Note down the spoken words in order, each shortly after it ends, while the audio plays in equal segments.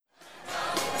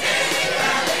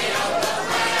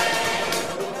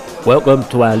welcome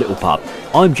to our little pub.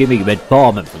 I'm Jimmy, Red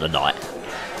Barman for the night.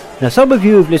 Now, some of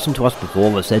you who've listened to us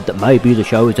before have said that maybe the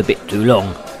show is a bit too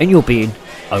long, and you're being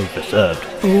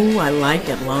overserved. Ooh, I like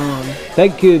it long.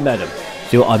 Thank you, madam.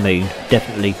 See what I mean?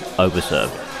 Definitely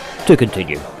overserved. To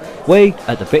continue, we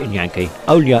at the Brit and Yankee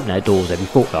only open our doors every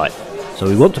fortnight, so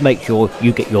we want to make sure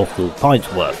you get your full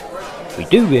pint's worth. We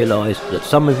do realise that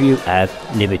some of you have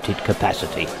limited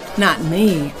capacity. Not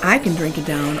me. I can drink it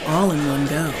down all in one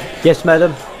go. Yes,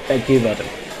 madam. Thank you, madam.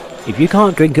 If you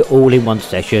can't drink it all in one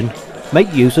session,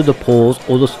 make use of the pause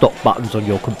or the stop buttons on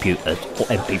your computers or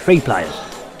MP3 players.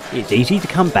 It's easy to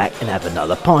come back and have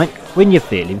another pint when you're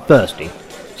feeling thirsty.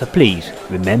 So please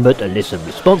remember to listen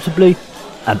responsibly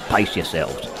and pace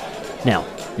yourselves. Now,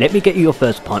 let me get you your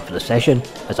first pint for the session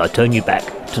as I turn you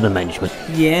back to the management.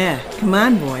 Yeah, come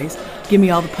on, boys. Give me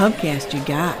all the Pubcast you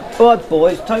got. Alright,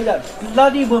 boys, take that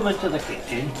bloody woman to the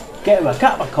kitchen, get her a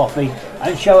cup of coffee,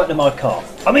 and show her to my car.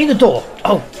 I mean the door.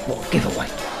 Oh, what a giveaway.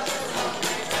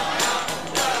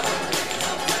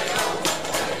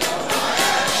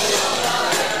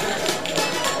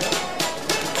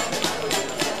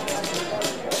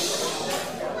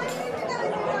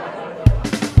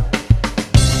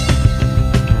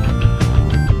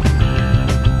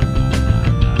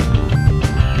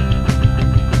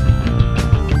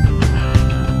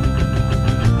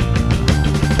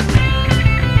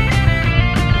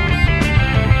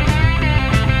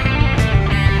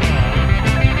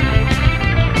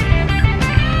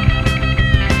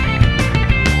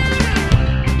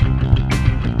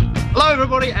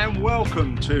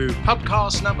 To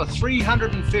Pubcast number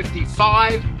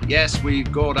 355. Yes, we've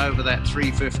got over that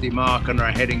 350 mark and are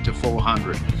heading to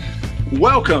 400.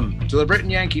 Welcome to the Brit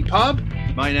and Yankee Pub.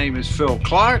 My name is Phil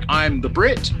Clark. I'm the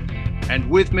Brit, and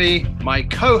with me, my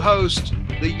co-host,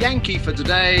 the Yankee for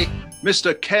today,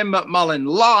 Mr. Ken McMullen,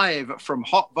 live from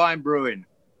Hot Vine Brewing.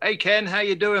 Hey, Ken, how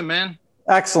you doing, man?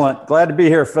 Excellent. Glad to be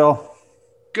here, Phil.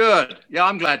 Good. Yeah,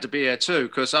 I'm glad to be here too,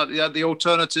 because the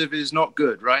alternative is not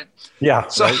good, right? Yeah.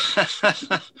 So,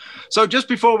 right. So just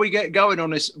before we get going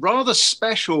on this rather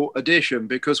special edition,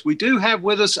 because we do have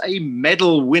with us a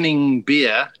medal-winning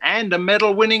beer and a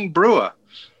medal-winning brewer.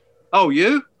 Oh,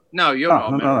 you? No, you're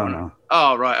not. No.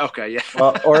 Oh, right. Okay. Yeah.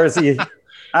 Well, or is he?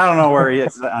 I don't know where he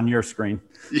is on your screen.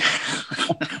 Yeah.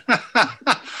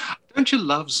 Don't you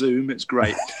love Zoom? It's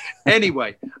great.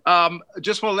 Anyway,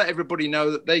 just want to let everybody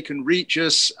know that they can reach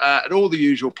us at all the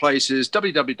usual places,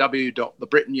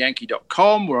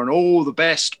 www.thebritandyankee.com. We're on all the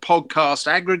best podcast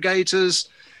aggregators,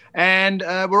 and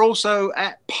we're also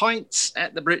at Pints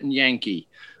at the Brit and Yankee.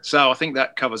 So I think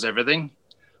that covers everything.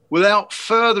 Without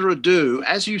further ado,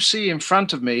 as you see in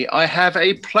front of me, I have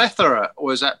a plethora,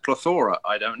 or is that plethora?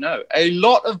 I don't know. A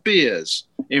lot of beers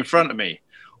in front of me,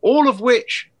 all of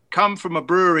which come from a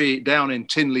brewery down in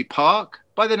Tinley Park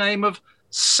by the name of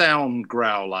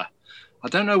Soundgrowler. I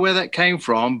don't know where that came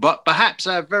from, but perhaps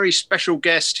our very special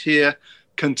guest here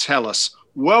can tell us.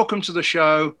 Welcome to the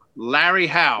show, Larry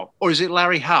Hough. Or is it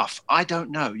Larry Hough? I don't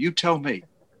know. You tell me.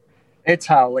 It's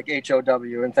Hough, like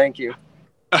H-O-W, and thank you.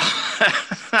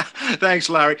 Thanks,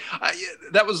 Larry.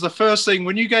 That was the first thing.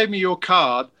 When you gave me your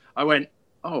card, I went,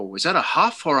 oh, is that a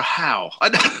Huff or a Hough?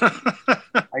 I've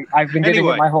been getting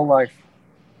it my whole life.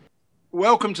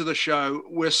 Welcome to the show.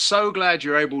 We're so glad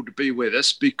you're able to be with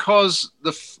us because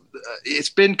it's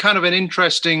been kind of an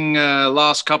interesting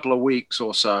last couple of weeks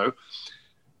or so.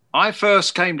 I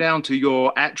first came down to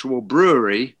your actual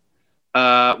brewery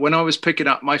when I was picking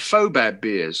up my Fobab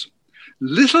beers.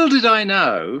 Little did I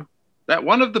know that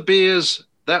one of the beers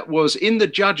that was in the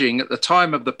judging at the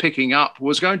time of the picking up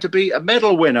was going to be a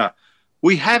medal winner.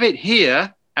 We have it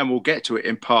here, and we'll get to it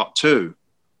in part two.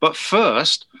 But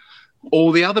first,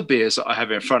 all the other beers that I have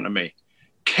in front of me.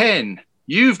 Ken,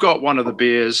 you've got one of the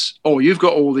beers, or you've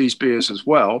got all these beers as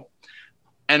well.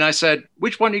 And I said,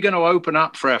 which one are you going to open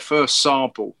up for our first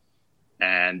sample?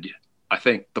 And I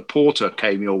think the porter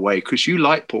came your way because you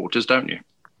like porters, don't you?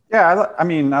 Yeah, I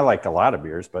mean, I like a lot of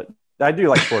beers, but I do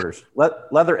like porters.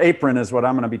 Leather Apron is what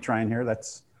I'm going to be trying here.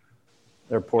 That's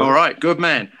their porter. All right, good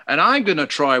man. And I'm going to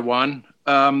try one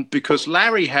because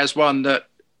Larry has one that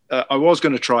I was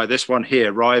going to try this one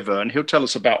here, Ryver, and he'll tell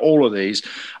us about all of these.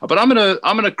 But I'm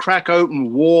gonna crack open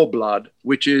Warblood,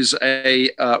 which is a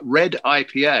red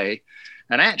IPA.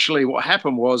 And actually, what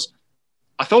happened was,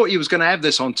 I thought he was going to have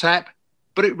this on tap,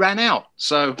 but it ran out.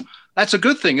 So that's a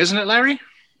good thing, isn't it, Larry?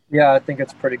 Yeah, I think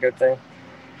it's a pretty good thing.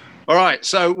 All right,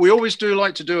 so we always do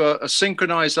like to do a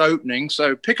synchronized opening.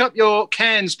 So pick up your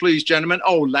cans, please, gentlemen.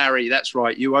 Oh, Larry, that's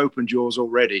right. You opened yours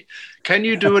already. Can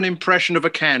you do an impression of a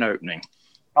can opening?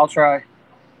 I'll try.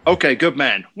 Okay, good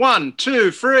man. 1,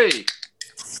 2, 3.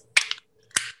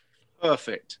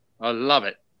 Perfect. I love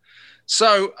it.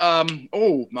 So,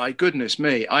 oh my goodness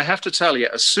me. I have to tell you,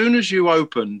 as soon as I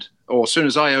opened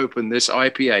this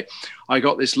IPA, I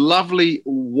got this lovely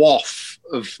waft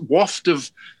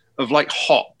of like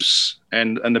hops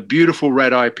and a beautiful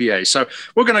red IPA. So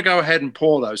we're going to go ahead and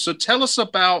pour those. So tell us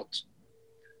about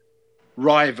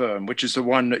Ryvern, which is the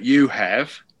one that you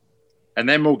have, and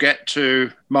then we'll get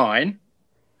to mine,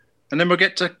 and then we'll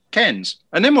get to Ken's,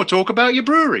 and then we'll talk about your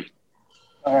brewery.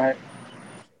 All right.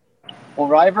 Well,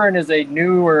 Ryvern is a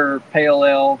newer pale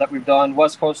ale that we've done,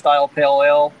 West Coast style pale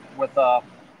ale with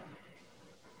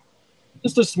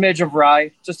just a smidge of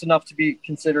rye, just enough to be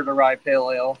considered a rye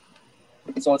pale ale.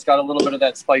 So it's got a little bit of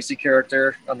that spicy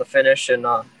character on the finish, and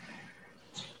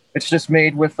it's just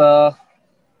made with Turo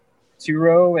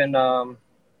and a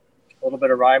little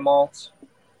bit of rye malt,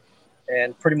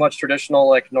 and pretty much traditional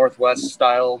like Northwest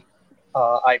style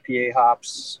IPA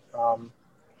hops.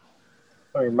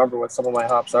 I don't remember what some of my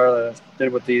hops are that I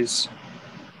did with these.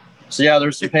 So yeah,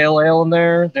 there's some pale ale in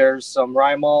there. There's some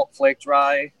rye malt, flaked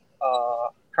rye,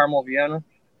 caramel Vienna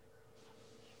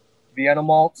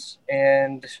malts,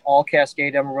 and all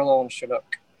Cascade Amarillo and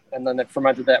Chinook. And then they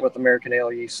fermented that with American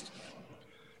ale yeast.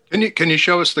 Can you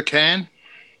show us the can?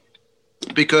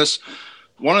 Because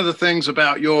one of the things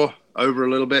about your over a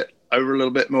little bit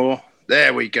more.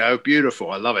 There we go.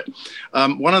 Beautiful. I love it.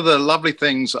 One of the lovely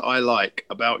things that I like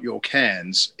about your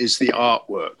cans is the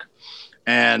artwork.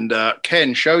 And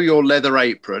Ken, show your leather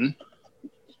apron,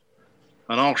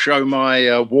 and I'll show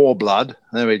my war blood.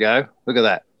 There we go. Look at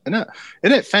that. Isn't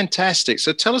it fantastic?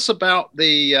 So tell us about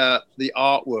the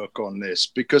artwork on this,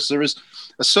 because there is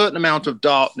a certain amount of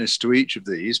darkness to each of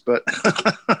these, but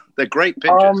they're great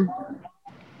pictures.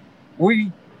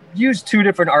 We used two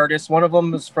different artists. One of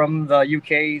them is from the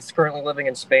UK. He's currently living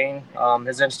in Spain.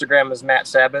 His Instagram is Matt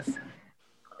Sabbath,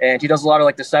 and he does a lot of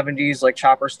like the 70s, like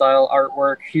chopper style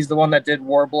artwork. He's the one that did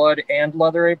Warblood and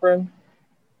Leather Apron.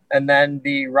 And then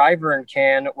the Ryvern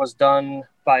can was done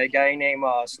by a guy named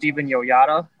Steven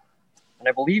Yoyada. And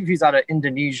I believe he's out of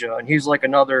Indonesia, and he's like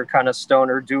another kind of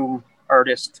stoner doom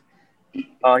artist.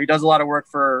 He does a lot of work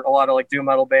for a lot of like doom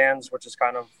metal bands, which is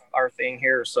kind of our thing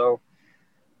here. So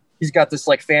he's got this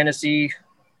like fantasy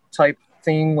type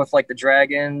thing with like the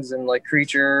dragons and like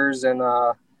creatures and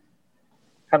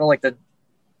kind of like the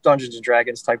Dungeons and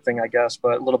Dragons type thing, I guess,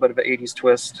 but a little bit of an 80s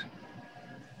twist.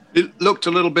 It looked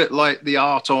a little bit like the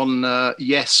art on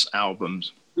Yes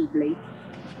albums.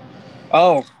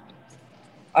 Oh,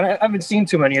 I haven't seen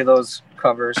too many of those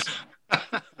covers.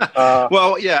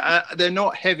 Well, yeah, they're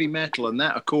not heavy metal, and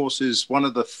that, of course, is one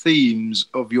of the themes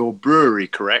of your brewery,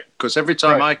 correct? Because every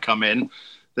time I come in,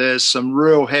 there's some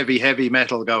real heavy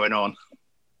metal going on.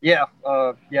 Yeah,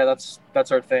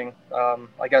 that's our thing.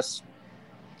 I guess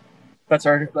that's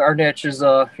our niche is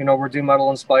we're doom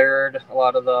metal inspired. A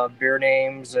lot of the beer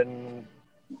names and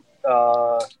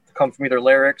come from either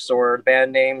lyrics or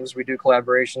band names. We do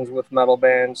collaborations with metal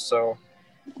bands, so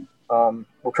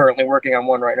we're currently working on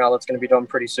one right now that's going to be done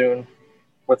pretty soon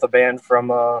with a band from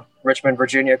Richmond,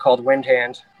 Virginia called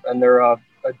Windhand, and they're a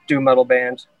doom metal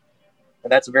band.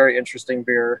 And that's a very interesting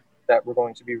beer that we're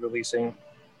going to be releasing.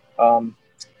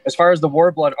 As far as the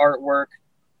Warblood artwork,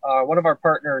 one of our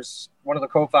partners, one of the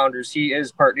co-founders, he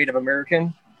is part Native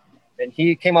American, and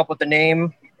he came up with the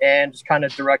name and just kind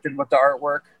of directed with the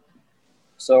artwork.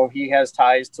 So he has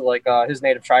ties to like his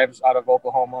native tribes out of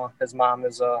Oklahoma. His mom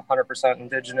is 100%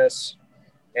 indigenous,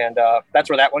 and that's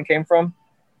where that one came from.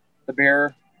 The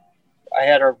beer, I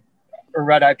had a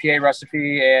red IPA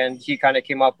recipe, and he kind of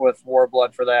came up with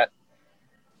Warblood for that.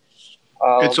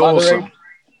 It's awesome.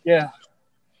 Yeah,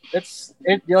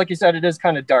 it like you said, it is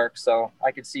kind of dark, so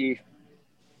I could see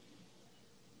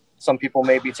some people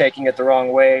may be taking it the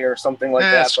wrong way or something like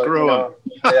that. Screw but,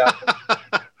 yeah.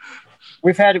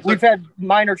 We've had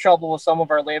minor trouble with some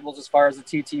of our labels as far as the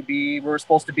TTB. We were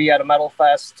supposed to be at a metal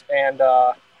fest, and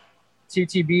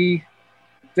TTB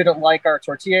didn't like our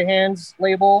Tortilla Hands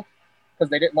label because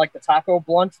they didn't like the taco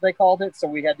blunt, they called it. So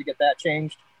we had to get that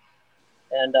changed.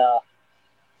 And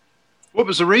what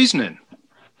was the reasoning?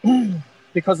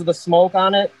 Because of the smoke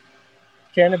on it,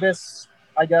 cannabis,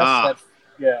 I guess.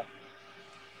 Yeah.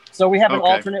 So we have an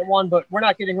alternate one, but we're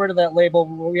not getting rid of that label.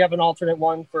 We have an alternate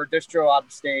one for distro out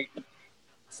of state,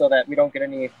 so that we don't get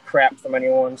any crap from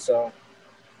anyone. So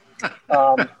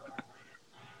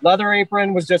Leather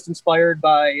Apron was just inspired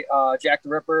by Jack the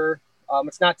Ripper.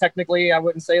 It's not technically, I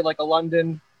wouldn't say like a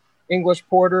London English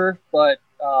porter, but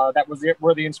that was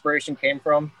where the inspiration came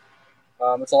from.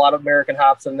 It's a lot of American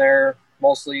hops in there,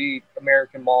 mostly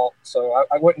American malt. So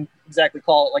I wouldn't exactly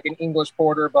call it like an English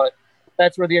porter, but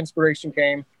that's where the inspiration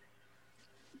came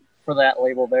for that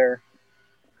label there.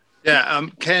 Yeah,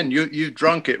 Ken, you've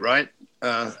drunk it, right?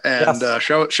 And Yes.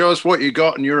 show us what you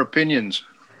got and your opinions.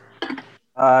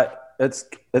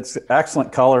 It's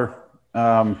excellent color.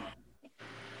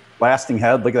 Lasting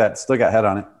head. Look at that. Still got head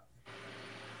on it.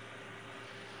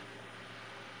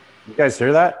 You guys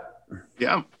hear that?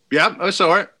 Yeah, I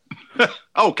saw it.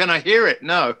 Oh, can I hear it?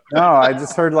 No. No, I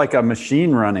just heard like a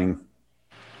machine running.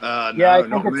 No, Yeah, I think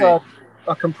not it's me.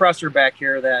 a compressor back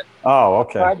here that Oh,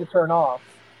 okay. tried to turn off.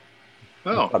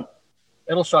 Oh,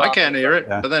 It'll shut I off. can't hear it,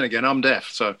 Yeah. but then again, I'm deaf,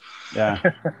 so. Yeah.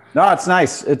 No, it's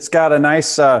nice. It's got a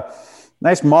nice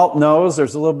malt nose.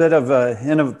 There's a little bit of a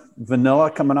hint of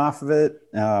vanilla coming off of it.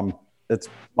 It's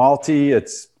malty.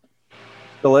 It's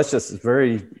delicious. It's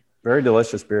very, very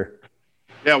delicious beer.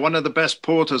 Yeah, one of the best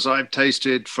porters I've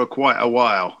tasted for quite a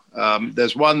while.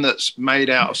 There's one that's made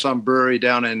out of some brewery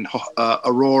down in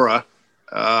Aurora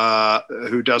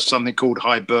who does something called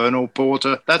hibernal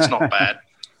porter. That's not bad.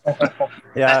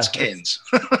 Yeah. That's Ken's.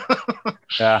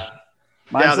 Yeah.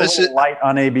 Mine's a little light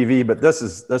on ABV, but this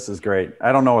is great.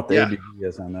 I don't know what the ABV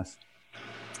is on this.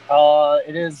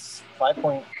 It is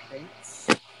 5.8.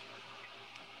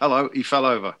 Hello, he fell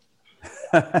over.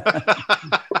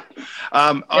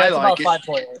 I like it.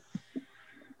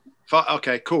 5.8.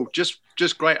 Okay, cool. Just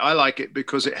great. I like it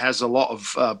because it has a lot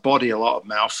of body, a lot of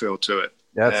mouthfeel to it.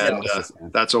 And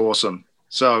that's awesome.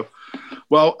 So,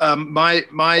 well, my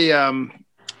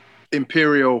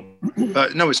Imperial,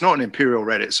 no, it's not an Imperial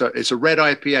Red. It's a red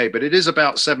IPA, but it is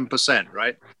about 7%,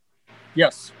 right?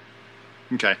 Yes.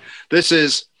 Okay. This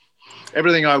is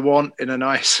everything I want in a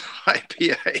nice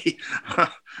IPA,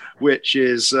 which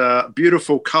is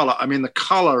beautiful color. I mean, the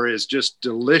color is just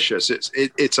delicious.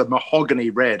 It's a mahogany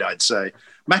red, I'd say.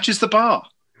 Matches the bar.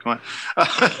 Come on.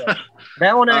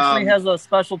 That one actually has a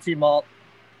specialty malt.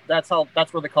 That's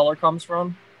where the color comes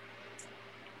from.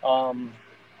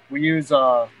 We use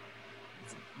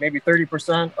maybe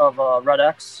 30% of Red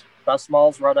X, Best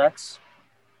Malls Red X.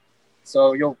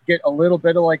 So you'll get a little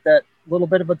bit of like that, little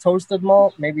bit of a toasted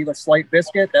malt, maybe the slight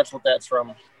biscuit. That's what that's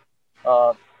from.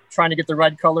 Trying to get the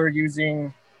red color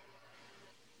using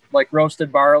like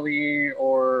roasted barley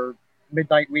or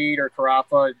midnight wheat or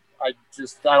carafa. I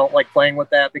don't like playing with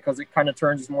that because it kind of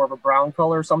turns more of a brown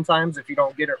color sometimes if you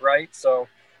don't get it right. So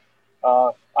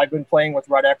I've been playing with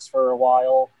Red X for a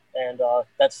while, and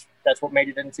that's what made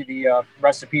it into the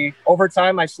recipe. Over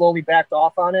time, I slowly backed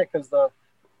off on it because the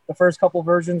first couple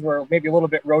versions were maybe a little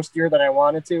bit roastier than I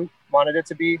wanted it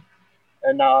to be.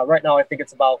 And right now I think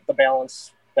it's about the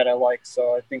balance that I like.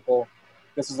 So I think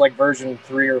this is like version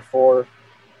 3 or 4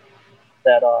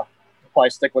 that I'll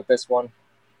probably stick with this one.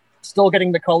 Still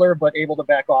getting the color, but able to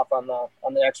back off on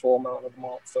the actual amount of the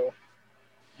malt. So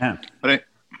yeah.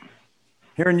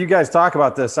 Hearing you guys talk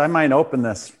about this, I might open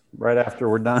this right after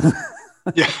we're done.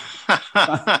 Yeah.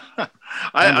 I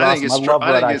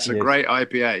think it's a great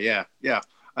IPA. Yeah.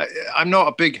 I'm not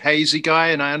a big hazy guy,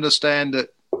 and I understand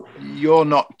that you're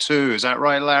not too. Is that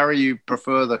right, Larry? You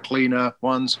prefer the cleaner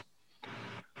ones?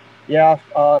 Yeah.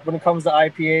 When it comes to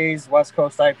IPAs, West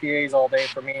Coast IPAs all day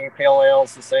for me. Pale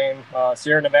ale's the same.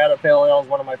 Sierra Nevada Pale Ale is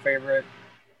one of my favorite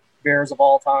beers of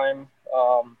all time.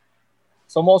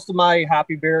 So most of my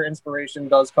happy beer inspiration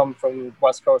does come from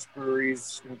West Coast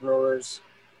breweries and brewers.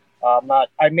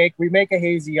 We make a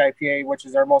hazy IPA, which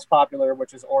is our most popular,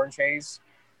 which is Orange Haze.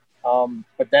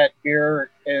 But that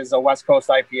beer is a West Coast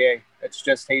IPA. It's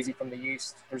just hazy from the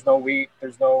yeast. There's no wheat.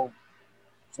 There's no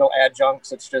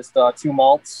adjuncts. It's just 2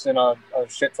 malts and a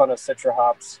shit ton of citra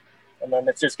hops. And then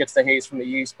it just gets the haze from the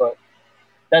yeast. But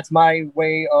that's my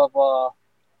way of, I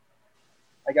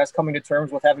guess, coming to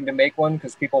terms with having to make one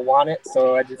because people want it.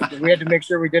 So we had to make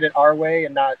sure we did it our way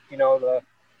and not, the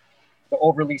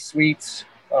overly sweet,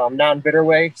 non-bitter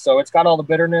way. So it's got all the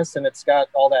bitterness and it's got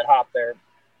all that hop there.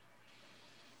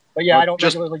 But yeah, I don't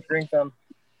regularly drink them.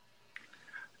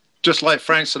 Just like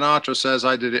Frank Sinatra says,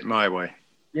 I did it my way.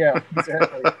 Yeah,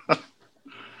 exactly.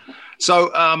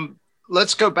 So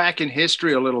let's go back in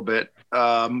history a little bit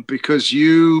because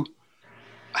you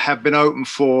have been open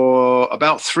for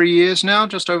about 3 years now,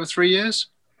 just over 3 years.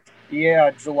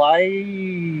 Yeah,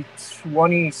 July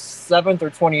 27th or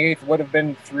 28th would have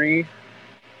been 3,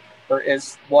 or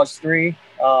was 3.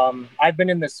 I've been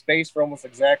in this space for almost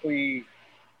exactly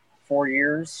 4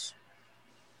 years.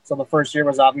 So the first year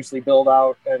was obviously build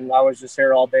out, and I was just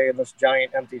here all day in this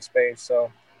giant empty space. So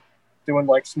doing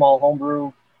like small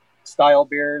homebrew style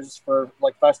beers for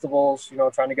like festivals,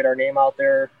 trying to get our name out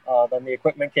there. Then the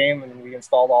equipment came and we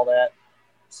installed all that.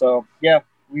 So yeah,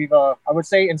 we've, I would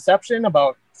say inception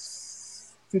about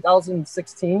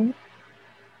 2016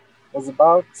 was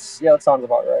about, yeah, that sounds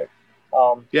about right.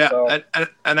 Yeah, So,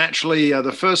 and actually,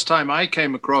 the first time I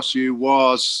came across you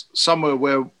was somewhere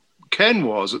where Ken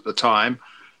was at the time.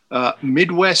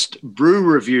 Midwest Brew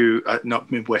Review, not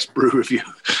Midwest Brew Review.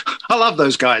 I love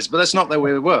those guys, but that's not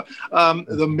where they were.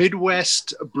 The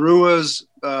Midwest Brewers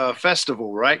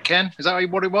Festival, right, Ken? Is that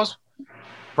what it was?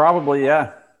 Probably,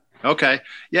 yeah. Okay,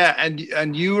 yeah,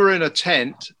 and you were in a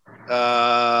tent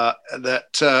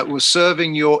that was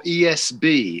serving your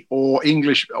ESB or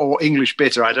English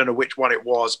bitter. I don't know which one it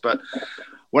was, but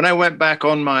when I went back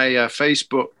on my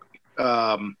Facebook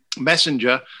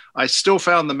Messenger, I still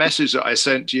found the message that I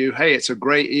sent to you. Hey, it's a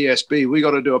great ESB. We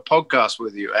got to do a podcast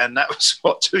with you, and that was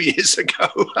 2 years ago.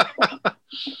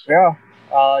 yeah.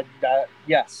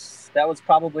 Yes, that was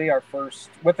probably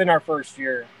within our first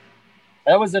year.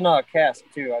 That was in Cask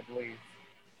too, I believe.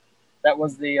 That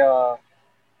was the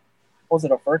was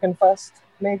it a Firkenfest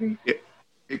maybe? It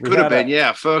could have been,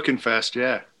 yeah, Firkenfest,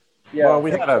 yeah. Yeah. Well,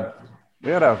 we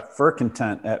had a Firkin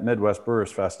tent at Midwest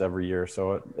Brewers Fest every year,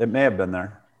 so it may have been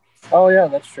there. Oh yeah,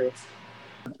 that's true.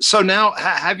 So now,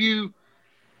 have you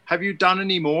done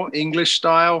any more English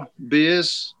style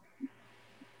beers?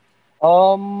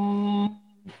 No,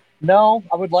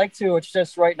 I would like to. It's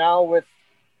just right now with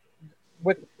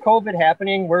COVID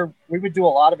happening, we would do a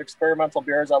lot of experimental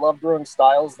beers. I love brewing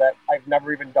styles that I've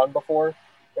never even done before,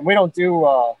 and we don't do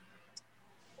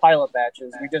pilot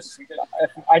batches.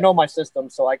 I know my system,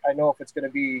 so I know if it's going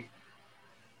to be.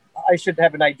 I should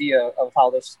have an idea of how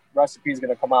this recipe is going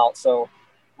to come out. So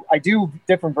I do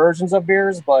different versions of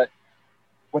beers, but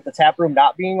with the tap room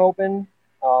not being open,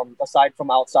 aside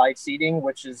from outside seating,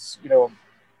 which is,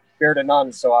 beer to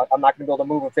none. So I'm not going to be able to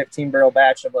move a 15-barrel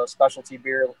batch of a specialty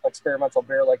beer, experimental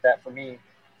beer like that for me,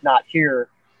 not here.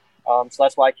 So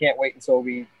that's why I can't wait until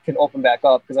we can open back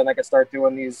up, because then I can start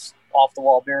doing these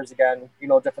off-the-wall beers again,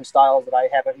 different styles that I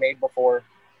haven't made before.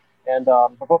 And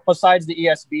but besides the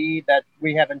ESB, that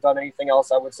we haven't done anything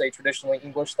else, I would say traditionally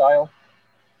English style.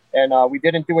 And we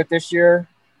didn't do it this year.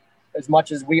 As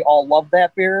much as we all love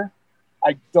that beer,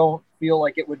 I don't feel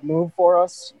like it would move for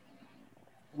us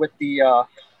with the,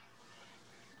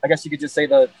 I guess you could just say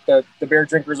the beer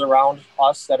drinkers around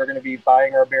us that are going to be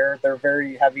buying our beer. They're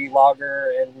very heavy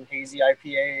lager and hazy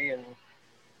IPA, and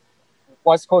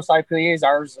West Coast IPAs,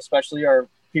 ours especially, are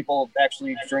people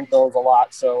actually drink those a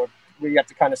lot. So we have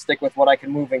to kind of stick with what I can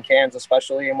move in cans,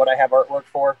 especially, and what I have artwork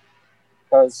for,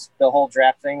 because the whole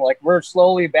draft thing, like, we're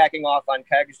slowly backing off on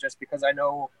kegs just because I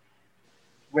know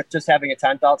with just having a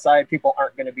tent outside, people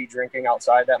aren't going to be drinking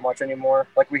outside that much anymore.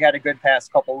 Like, we had a good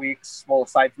past couple weeks, well,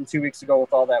 aside from 2 weeks ago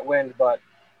with all that wind, but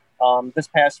this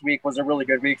past week was a really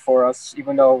good week for us.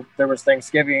 Even though there was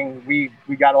Thanksgiving, we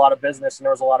got a lot of business, and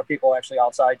there was a lot of people actually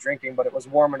outside drinking, but it was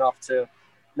warm enough to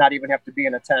not even have to be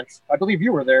in a tent. I believe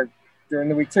you were there during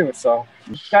the week too, so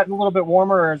it's gotten a little bit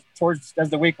warmer as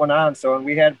the week went on, so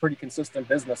we had pretty consistent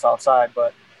business outside.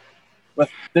 But with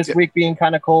this week being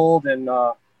kind of cold, and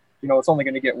it's only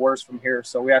going to get worse from here,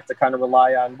 so we have to kind of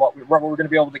rely on what we're going to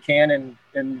be able to can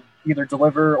and either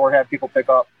deliver or have people pick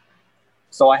up.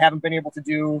 So I haven't been able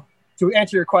to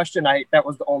answer your question, that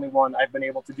was the only one I've been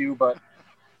able to do, but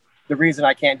the reason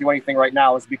I can't do anything right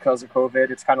now is because of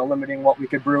COVID. It's kind of limiting what we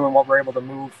could brew and what we're able to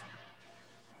move.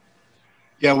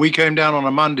 Yeah, we came down on a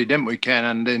Monday, didn't we, Ken,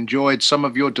 and enjoyed some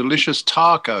of your delicious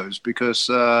tacos, because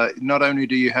not only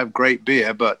do you have great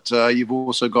beer, but you've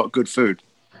also got good food.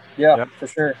 Yeah, yep. For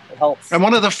sure. It helps. And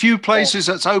one of the few places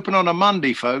that's open on a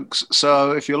Monday, folks.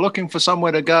 So if you're looking for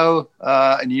somewhere to go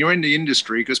and you're in the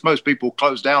industry, because most people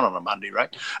close down on a Monday,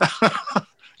 right?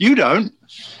 You don't.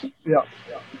 Yeah.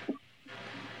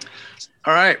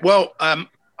 All right. Well,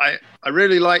 I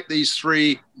really like these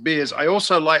 3 beers. I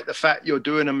also like the fact you're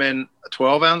doing them in a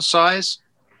 12-ounce size.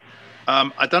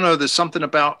 I don't know. There's something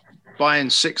about buying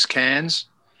 6 cans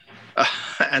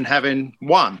and having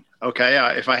 1. Okay,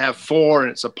 if I have 4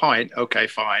 and it's a pint, okay,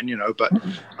 fine, But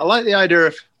I like the idea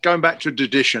of going back to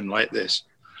tradition like this.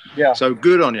 Yeah. So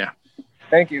good on you.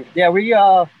 Thank you. Yeah, we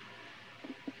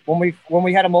when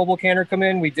we had a mobile canner come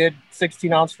in, we did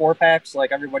 16-ounce 4-packs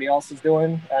like everybody else is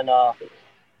doing, and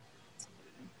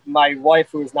my wife,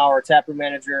 who is now our taproom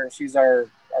manager, and she's our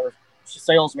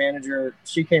sales manager,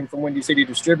 she came from Windy City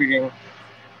Distributing,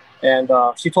 and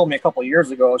she told me a couple of years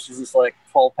ago, she's just like,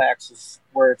 12 packs is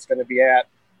where it's going to be at.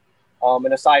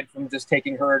 And aside from just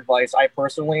taking her advice, I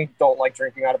personally don't like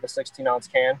drinking out of a 16-ounce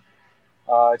can.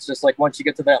 It's just like once you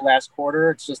get to that last quarter,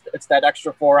 it's that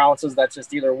extra 4 ounces that's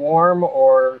just either warm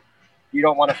or you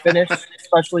don't want to finish,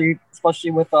 especially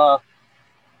with the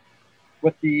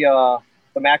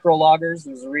macro lagers.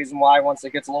 There's a reason why once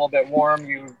it gets a little bit warm,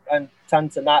 you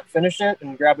tend to not finish it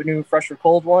and grab a new, fresher,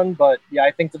 cold one. But yeah, I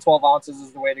think the 12 ounces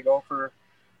is the way to go for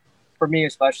for me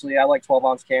especially, I like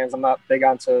 12-ounce cans. I'm not big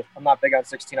on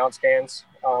 16-ounce cans.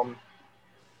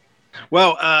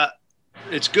 Well,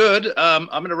 it's good. I'm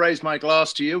going to raise my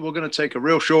glass to you. We're going to take a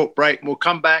real short break, and we'll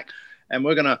come back, and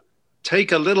we're going to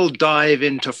take a little dive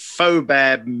into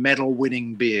Fobab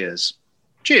medal-winning beers.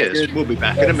 Cheers. We'll be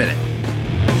back in a minute.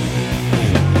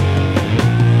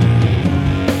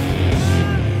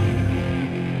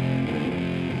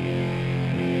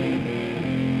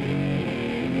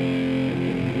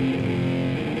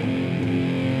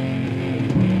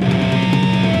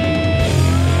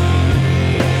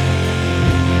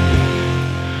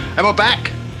 And we're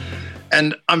back,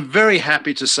 and I'm very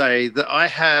happy to say that I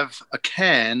have a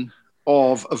can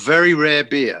of a very rare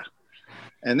beer.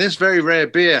 And this very rare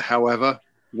beer, however,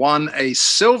 won a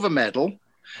silver medal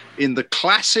in the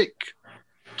classic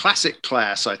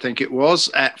class, I think it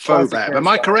was, at Fobab. Am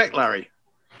I correct, Larry?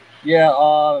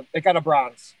 Yeah, it got a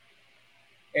bronze.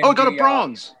 Oh, it got a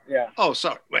bronze? Yeah. Oh,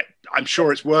 sorry. Wait, I'm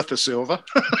sure it's worth a silver.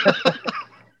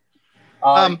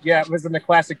 Yeah, it was in the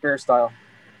classic beer style.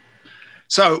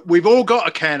 So we've all got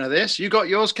a can of this. You got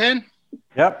yours, Ken?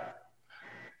 Yep.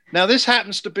 Now, this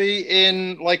happens to be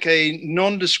in like a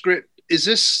nondescript. Is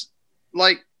this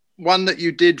like one that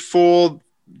you did for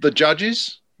the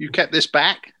judges? You kept this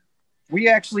back? We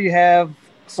actually have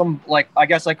some, like, I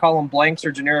guess I call them blanks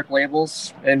or generic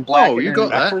labels in black. Oh, you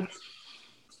got that.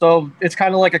 So it's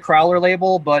kind of like a crowler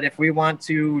label, but if we want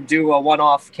to do a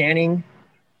one-off canning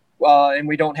and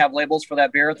we don't have labels for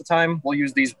that beer at the time, we'll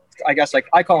use these. I guess like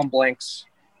I call them blanks,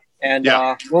 and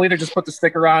we'll either just put the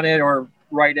sticker on it or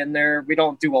write in there. We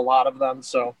don't do a lot of them,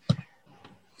 so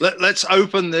let's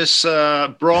open this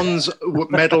bronze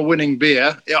medal winning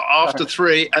beer after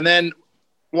three, and then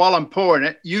while I'm pouring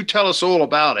it, you tell us all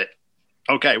about it.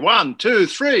 Okay, 1, 2,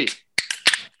 3.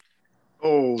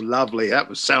 Oh, lovely! That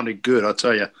was sounded good, I'll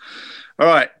tell you. All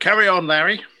right, carry on,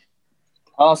 Larry.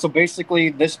 So basically,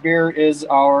 this beer is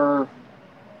our.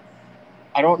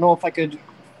 I don't know if I could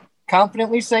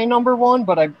confidently say number one,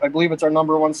 but I believe it's our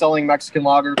number one selling Mexican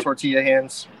lager, tortilla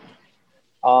hands.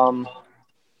 And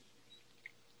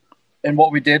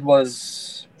what we did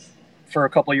was, for a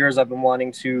couple of years, I've been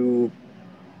wanting to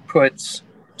put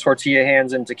tortilla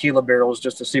hands in tequila barrels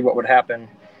just to see what would happen.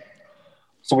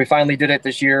 So we finally did it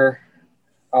this year.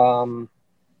 I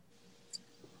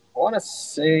want to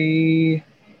say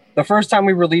the first time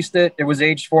we released it, it was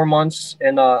aged 4 months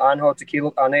in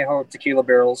añejo tequila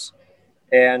barrels.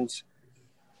 And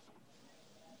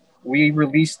we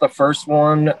released the first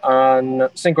one on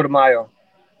Cinco de Mayo,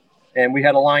 and we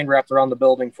had a line wrapped around the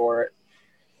building for it.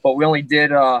 But we only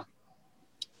did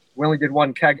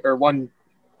one keg or one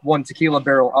tequila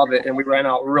barrel of it, and we ran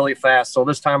out really fast. So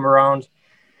this time around,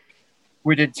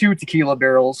 we did 2 tequila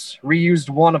barrels, reused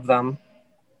one of them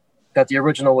that the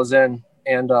original was in,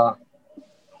 and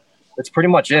it's pretty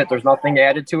much it. There's nothing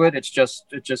added to it. It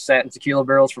just sat in tequila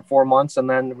barrels for 4 months, and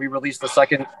then we released the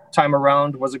second time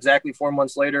around. Was exactly 4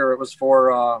 months later. It was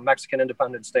for Mexican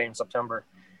Independence Day in September,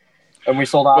 and we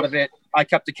sold out of it. I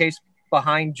kept the case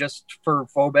behind just for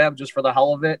Fobab, just for the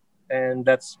hell of it, and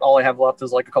that's all I have left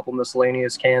is like a couple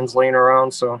miscellaneous cans laying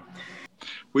around. So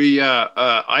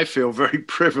I feel very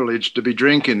privileged to be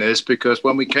drinking this, because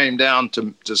when we came down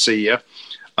to see you,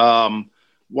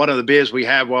 one of the beers we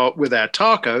had with our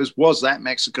tacos was that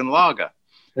Mexican lager.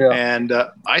 Yeah. And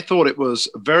I thought it was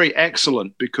very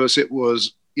excellent because it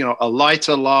was, a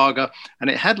lighter lager, and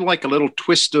it had like a little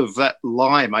twist of that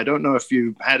lime. I don't know if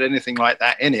you had anything like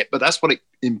that in it, but that's what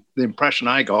the impression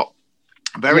I got.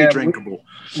 Very drinkable.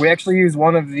 We actually use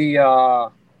one of the, I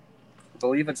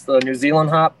believe it's the New Zealand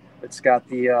hop. It's got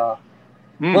the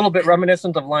little bit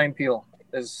reminiscent of lime peel.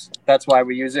 That's why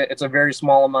we use it. It's a very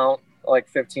small amount, like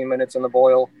 15 minutes in the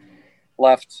boil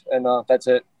left, and that's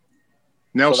it.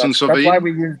 Nelson so Sauvin? That's why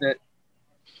we used it.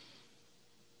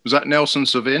 Was that Nelson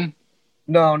Sauvin?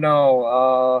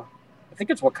 No. I think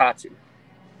it's Wakatsu.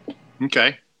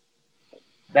 Okay.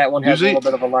 That one has a little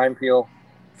bit of a lime peel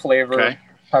flavor,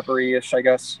 peppery-ish, I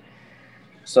guess.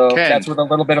 So that's where a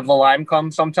little bit of the lime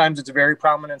comes. Sometimes it's very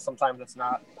prominent, sometimes it's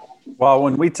not. Well,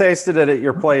 when we tasted it at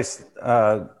your place,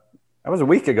 that was a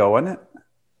week ago, wasn't it?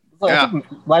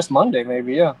 Last Monday,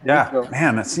 maybe. Yeah.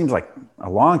 Man, that seems like a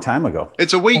long time ago.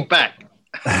 It's a week back.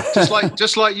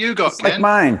 just like you got, Ken. Like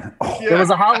mine. Oh. There was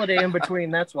a holiday in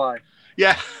between. That's why.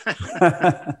 Yeah.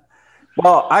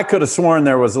 Well, I could have sworn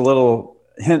there was a little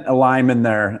hint of lime in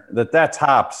there. That's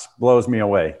hops blows me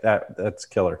away. That's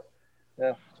killer.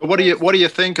 Yeah. So what do you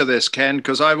think of this, Ken?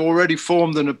 Because I've already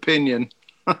formed an opinion.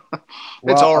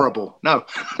 It's horrible. No.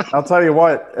 I'll tell you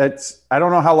what. I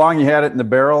don't know how long you had it in the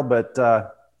barrel, but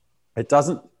it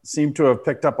doesn't seem to have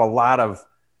picked up a lot of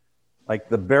like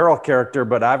the barrel character,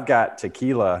 but I've got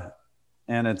tequila,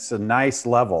 and it's a nice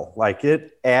level. Like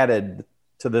it added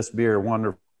to this beer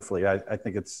wonderfully. I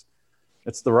think it's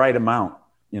the right amount.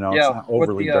 You know, it's not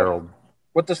overly barreled.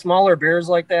 With the smaller beers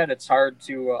like that, it's hard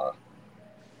to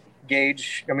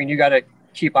gauge. I mean, you got to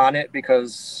keep on it,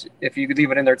 because if you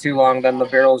leave it in there too long, then the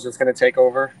barrel is just going to take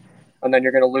over, and then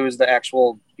you're going to lose the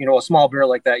actual, you know, a small beer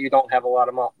like that, you don't have a lot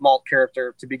of malt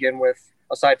character to begin with,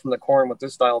 aside from the corn with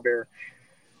this style beer.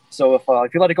 So if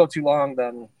you let it go too long,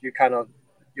 then you're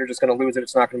just going to lose it.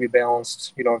 It's not going to be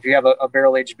balanced. You know, if you have a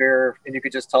barrel aged beer and you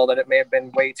could just tell that it may have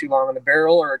been way too long in the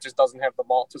barrel, or it just doesn't have the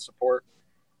malt to support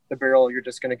the barrel, you're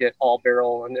just going to get all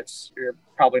barrel, and you're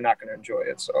probably not going to enjoy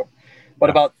it. So, but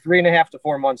about 3.5 to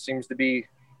 4 months seems to be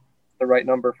the right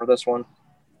number for this one.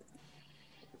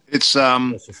 It's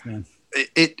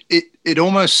it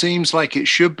almost seems like it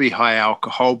should be high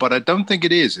alcohol, but I don't think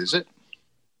it is it?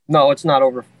 No, it's not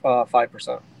over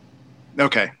 5%.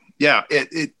 Okay. Yeah.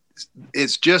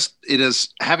 It's just, it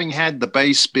is, having had the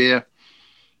base beer,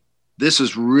 this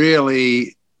is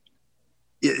really,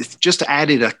 it's just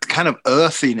added a kind of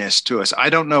earthiness to us. I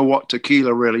don't know what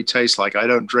tequila really tastes like. I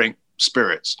don't drink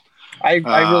spirits. I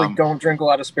really don't drink a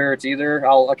lot of spirits either.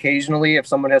 I'll occasionally, if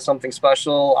someone has something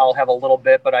special, I'll have a little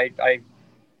bit, but I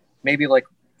maybe like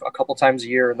a couple times a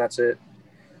year, and that's it.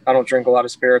 I don't drink a lot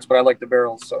of spirits, but I like the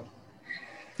barrels. So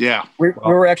yeah, we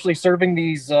were actually serving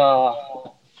these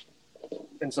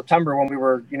in September when we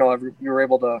were, you know, we were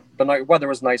able to. The weather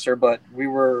was nicer, but we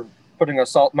were putting a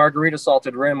margarita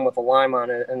salted rim with a lime on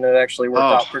it, and it actually worked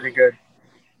out pretty good.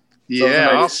 So yeah,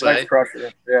 I'll say. Nice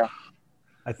crusher. Yeah.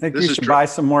 I think you should buy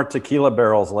some more tequila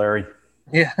barrels, Larry.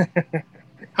 Yeah.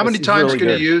 How many times can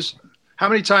you use? How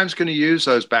many times can you use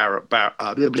those barrels?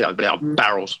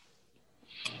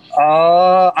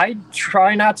 I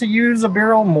try not to use a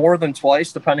barrel more than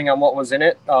twice, depending on what was in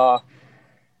it.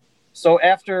 So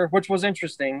after, which was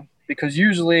interesting, because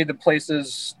usually the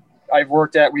places I've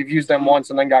worked at, we've used them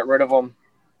once and then got rid of them.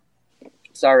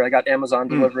 Sorry, I got Amazon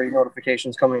delivery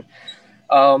notifications coming.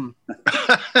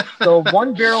 So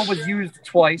one barrel was used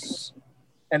twice,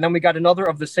 and then we got another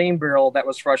of the same barrel that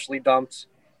was freshly dumped.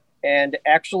 And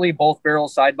actually both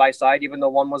barrels side by side, even though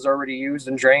one was already used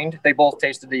and drained, they both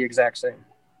tasted the exact same.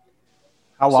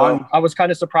 How long? So I was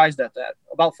kind of surprised at that.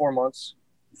 About 4 months.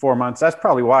 4 months. That's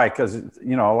probably why, because,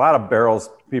 you know, a lot of barrels,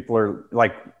 people are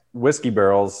like whiskey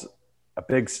barrels, a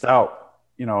big stout,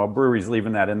 you know, a brewery's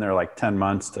leaving that in there like 10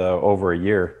 months to over a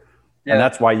year. Yeah. And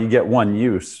that's why you get one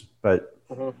use. But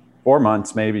 4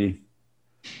 months, maybe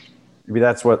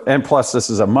that's what, and plus this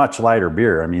is a much lighter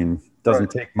beer. I mean, it doesn't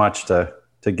take much to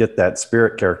get that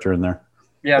spirit character in there.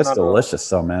 Yeah. It's delicious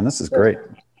though, man. This is great.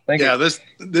 Thank you.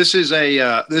 This is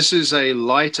a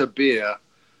lighter beer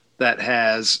that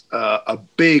has a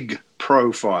big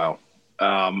profile.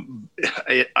 I'm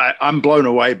blown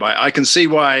away by it. I can see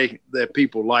why the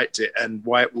people liked it and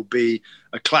why it will be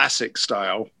a classic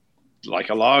style,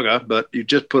 like a lager, but you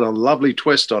just put a lovely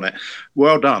twist on it.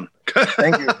 Well done.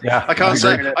 Thank you. Yeah, I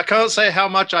can't say how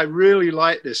much I really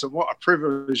like this and what a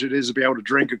privilege it is to be able to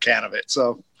drink a can of it.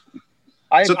 So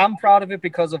I'm proud of it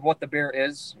because of what the beer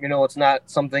is. You know, it's not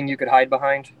something you could hide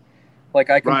behind. Like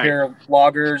I compare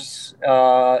lagers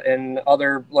and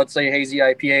other, let's say, hazy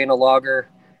IPA and a lager.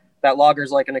 That lager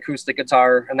is like an acoustic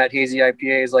guitar, and that hazy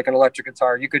IPA is like an electric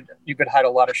guitar. You could hide a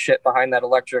lot of shit behind that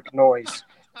electric noise.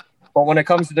 But when it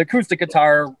comes to the acoustic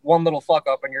guitar, one little fuck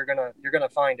up and you're gonna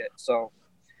find it. So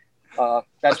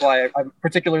that's why I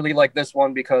particularly like this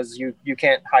one, because you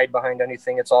can't hide behind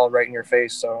anything. It's all right in your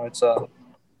face. So it's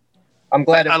I'm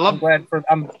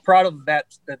proud of that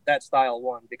style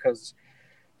one, because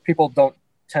people don't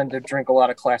tend to drink a lot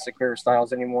of classic beer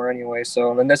styles anymore anyway.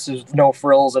 So, and this is no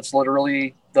frills. It's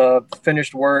literally the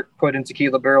finished wort put in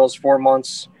tequila barrels, 4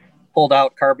 months, pulled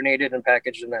out, carbonated, and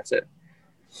packaged, and that's it.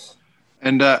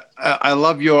 And I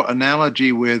love your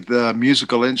analogy with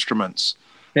musical instruments.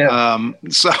 Yeah.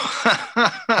 So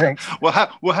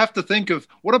we'll have to think of,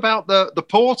 what about the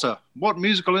porter? What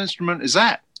musical instrument is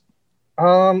that?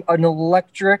 An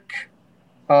electric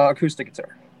acoustic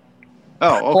guitar.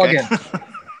 Oh, okay. Plug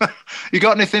in. You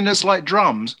got anything that's like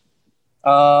drums?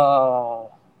 I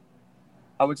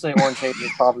would say Orange Haze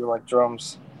is probably like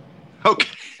drums. Okay.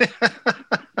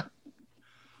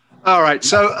 All right.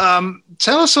 So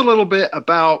tell us a little bit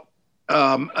about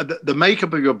the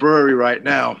makeup of your brewery right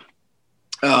now.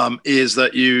 Is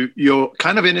that you're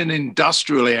kind of in an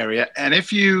industrial area, and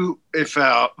if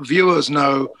our viewers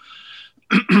know,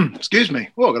 excuse me,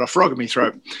 I got a frog in my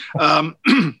throat.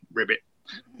 Ribbit.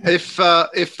 If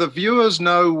the viewers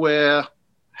know where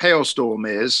Hailstorm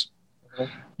is,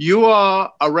 you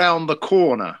are around the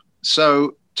corner.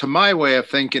 So to my way of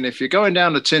thinking, if you're going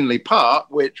down to Tinley Park,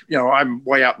 which, you know, I'm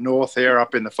way up north here,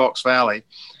 up in the Fox Valley,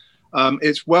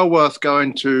 it's well worth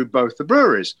going to both the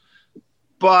breweries.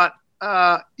 But,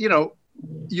 you know,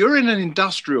 you're in an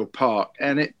industrial park,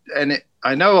 and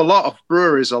I know a lot of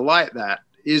breweries are like that.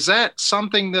 Is that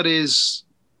something that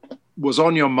was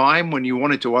on your mind when you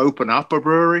wanted to open up a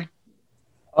brewery?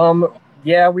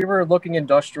 Yeah, we were looking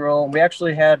industrial. We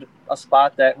actually had a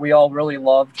spot that we all really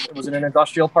loved. It was in an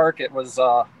industrial park. It was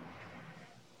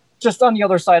just on the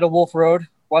other side of Wolf Road,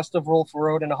 west of Wolf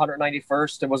Road and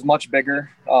 191st. It was much bigger.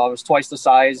 It was twice the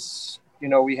size. You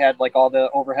know, we had like all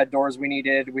the overhead doors we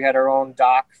needed. We had our own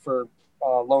dock for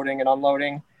loading and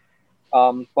unloading.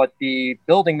 But the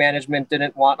building management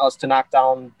didn't want us to knock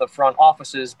down the front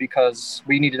offices because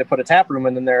we needed to put a tap room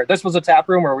in there. This was a tap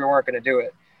room, or we weren't going to do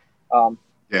it.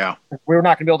 Yeah, we were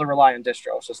not going to be able to rely on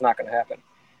distro, so it's not going to happen.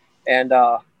 And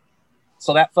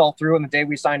so that fell through. And the day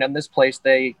we signed on this place,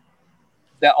 that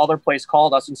other place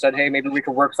called us and said, "Hey, maybe we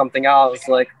could work something out." It's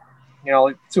like, you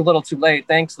know, too little, too late.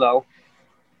 Thanks, though.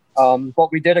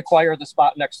 But we did acquire the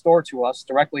spot next door to us,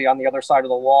 directly on the other side of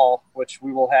the wall, which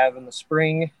we will have in the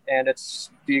spring, and it's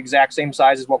the exact same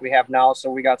size as what we have now.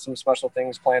 So we got some special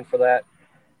things planned for that,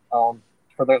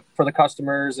 for the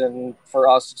customers, and for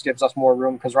us, it gives us more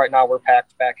room because right now we're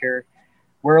packed back here.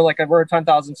 We're a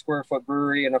 10,000 square foot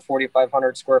brewery in a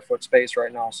 4,500 square foot space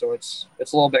right now, so it's a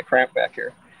little bit cramped back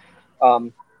here.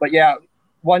 But yeah,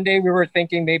 one day we were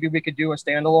thinking maybe we could do a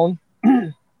standalone.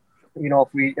 You know,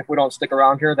 if we don't stick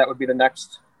around here, that would be the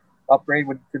next upgrade,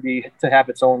 would to be to have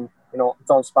its own, you know, its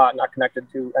own spot, not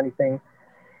connected to anything.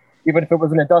 Even if it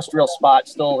was an industrial spot,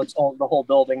 still its own, the whole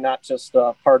building, not just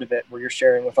part of it where you're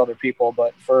sharing with other people.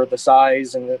 But for the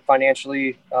size and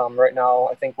financially, right now,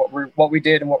 I think what we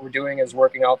did and what we're doing is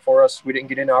working out for us. We didn't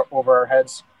get in over our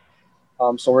heads,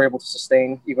 so we're able to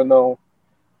sustain, even though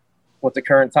with the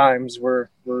current times we're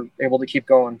able to keep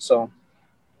going. So.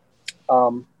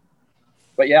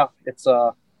 But yeah, it's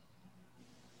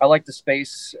I like the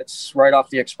space. It's right off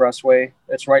the expressway.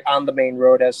 It's right on the main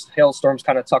road. As Hailstorm's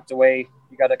kind of tucked away,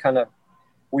 you got to kind of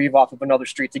weave off of another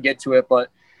street to get to it. But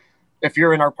if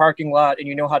you're in our parking lot and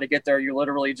you know how to get there, you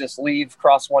literally just leave,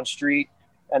 cross one street,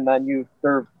 and then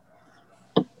they're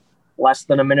less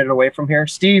than a minute away from here.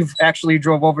 Steve actually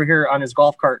drove over here on his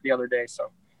golf cart the other day. So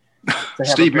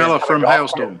Steve Miller from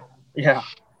Hailstorm. Yeah.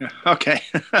 Okay.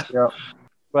 Yeah.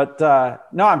 But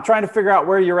no, I'm trying to figure out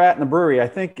where you're at in the brewery. I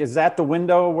think, is that the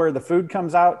window where the food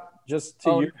comes out just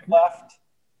to your left?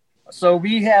 So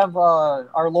we have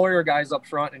our lawyer guy's up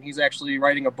front, and he's actually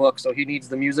writing a book. So he needs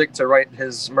the music to write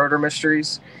his murder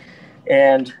mysteries.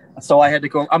 And so I had to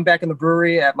go. I'm back in the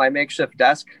brewery at my makeshift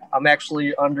desk. I'm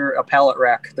actually under a pallet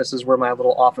rack. This is where my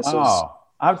little office is.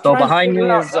 So behind me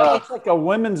is that looks like a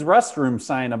women's restroom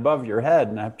sign above your head,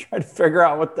 and I'm trying to figure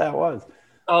out what that was.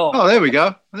 Oh, there we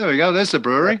go. There we go. There's the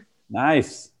brewery.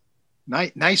 Nice.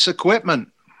 Nice equipment.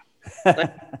 Phil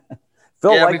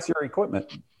likes your equipment.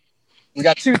 We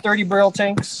got 2 30-barrel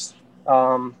tanks.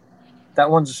 One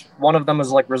of them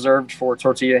is like reserved for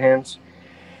tortilla hands.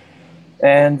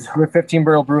 And we're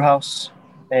 15-barrel brew house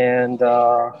and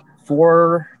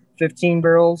 4 15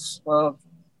 barrels of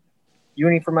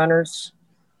uni fermenters.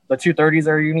 The 230s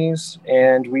are unis,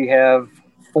 and we have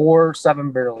 4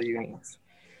 7-barrel unis.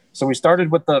 So we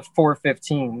started with the 4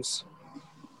 15s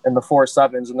and the 4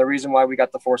 7s. And the reason why we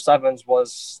got the 4 7s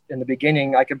was in the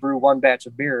beginning, I could brew one batch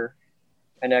of beer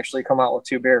and actually come out with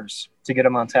 2 beers to get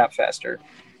them on tap faster,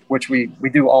 which we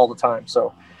do all the time.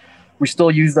 So we still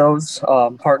use those.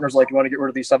 Partners like, you want to get rid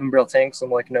of these 7-barrel tanks?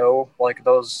 I'm like, no, like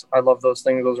those, I love those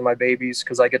things. Those are my babies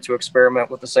because I get to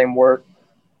experiment with the same wort,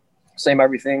 same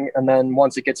everything. And then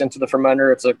once it gets into the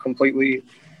fermenter, it's a completely,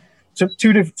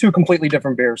 two completely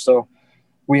different beers. So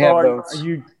we have those.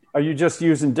 Are you just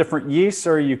using different yeasts,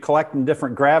 or are you collecting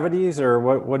different gravities, or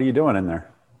what are you doing in there?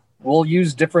 We'll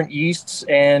use different yeasts,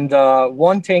 and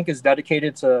one tank is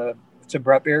dedicated to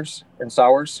Brit beers and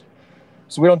sours.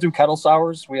 So we don't do kettle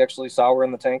sours. We actually sour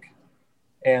in the tank.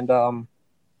 And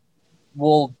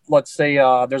let's say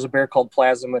there's a beer called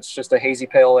Plasm. It's just a hazy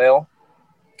pale ale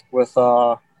with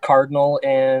Cardinal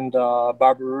and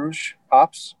Barbe Rouge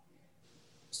hops.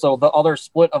 So the other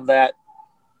split of that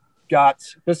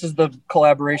this is the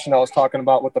collaboration I was talking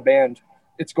about with the band.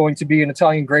 It's going to be an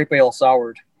Italian grape ale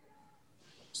soured.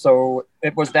 So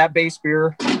it was that base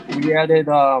beer. We added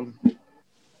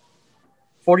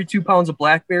 42 pounds of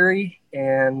blackberry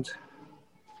and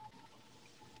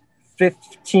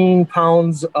 15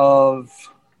 pounds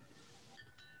of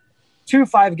 2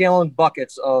 5-gallon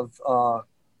buckets of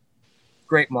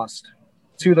grape must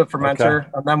to the fermenter.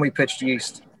 Okay. And then we pitched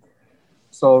yeast.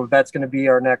 So that's going to be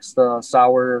our next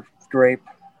sour grape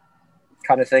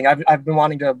kind of thing. I've been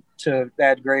wanting to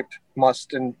add grape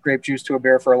must and grape juice to a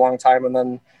beer for a long time, and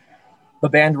then the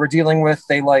band we're dealing with,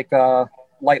 they like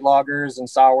light lagers and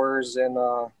sours and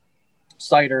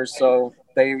ciders, so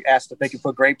they asked if they could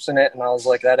put grapes in it, and I was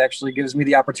like, that actually gives me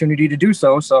the opportunity to do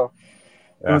so. So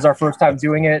it was our first time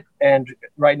doing it, and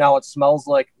right now it smells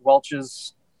like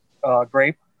Welch's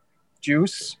grape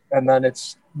juice, and then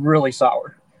it's really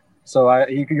sour. So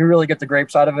you really get the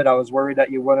grapes out of it. I was worried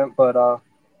that you wouldn't, but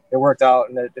it worked out,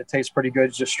 and it tastes pretty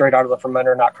good, just straight out of the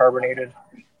fermenter, not carbonated.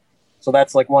 So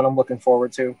that's like one I'm looking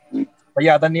forward to. But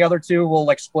yeah, then the other two we'll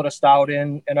like split a stout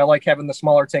in, and I like having the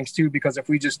smaller tanks too, because if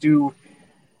we just do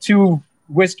 2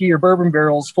 whiskey or bourbon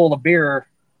barrels full of beer,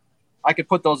 I could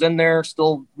put those in there,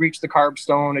 still reach the carb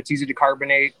stone. It's easy to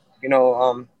carbonate,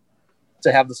 to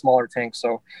have the smaller tank.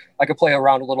 So I could play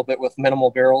around a little bit with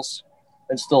minimal barrels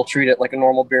and still treat it like a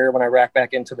normal beer when I rack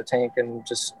back into the tank and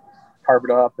just carb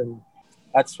it up. And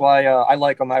that's why I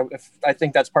like them. I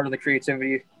think that's part of the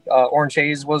creativity. Orange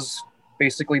Haze was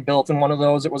basically built in one of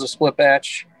those. It was a split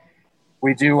batch.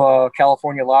 We do a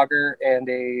California lager and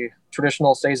a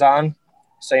traditional Saison.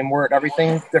 Same wort,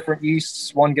 everything, different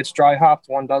yeasts. One gets dry hopped,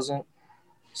 one doesn't.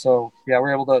 So yeah,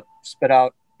 we're able to spit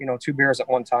out, 2 beers at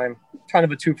one time. Kind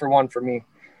of a 2-for-1 for me.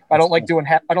 I don't like doing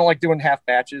half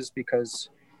batches because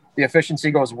the efficiency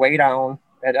goes way down.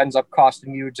 It ends up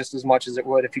costing you just as much as it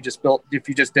would if you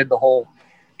just did the whole,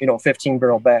 15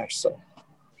 barrel batch. So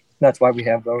that's why we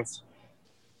have those.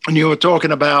 And you were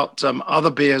talking about other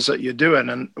beers that you're doing.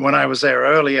 And when I was there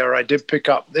earlier, I did pick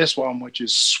up this one, which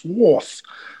is Swarth.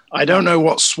 I don't know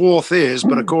what Swarth is,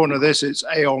 but according to this, it's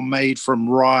ale made from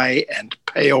rye and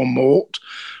pale malt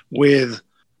with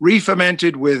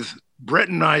re-fermented with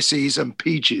Brettanomyces and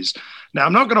peaches. Now,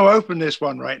 I'm not going to open this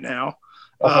one right now,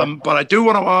 but I do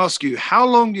want to ask you, how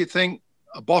long do you think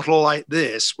a bottle like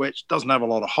this, which doesn't have a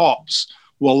lot of hops,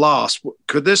 will last?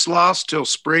 Could this last till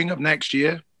spring of next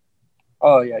year?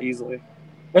 Oh, yeah, easily.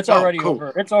 It's already cool.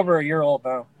 It's over a year old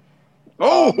now.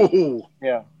 Oh!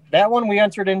 Yeah. That one we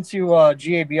entered into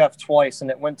GABF twice, and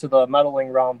it went to the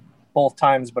medaling round both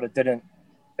times, but it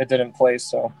didn't place.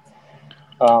 So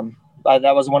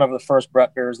that was one of the first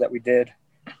Brit beers that we did.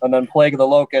 And then Plague of the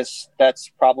Locust, that's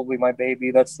probably my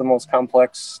baby. That's the most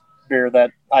complex beer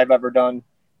that I've ever done.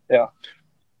 Yeah.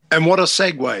 And what a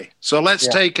segue. So let's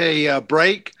take a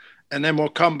break, and then we'll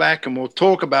come back and we'll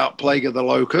talk about Plague of the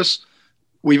Locust.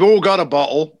 We've all got a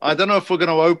bottle. I don't know if we're going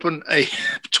to open a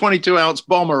 22-ounce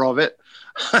bomber of it,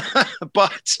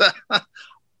 but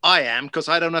I am, because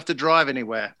I don't have to drive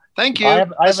anywhere. Thank you.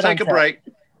 Let's take a break.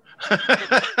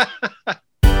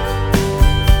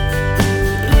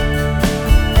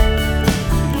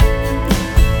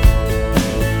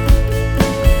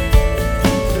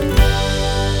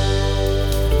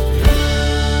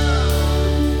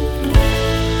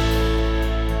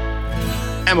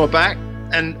 And we're back.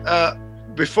 And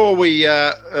before we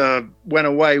went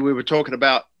away, we were talking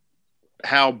about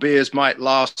how beers might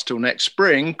last till next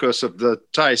spring because of the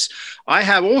taste.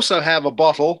 I also have a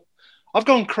bottle. I've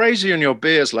gone crazy on your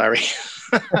beers, Larry.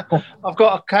 I've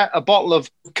got a bottle of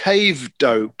Cave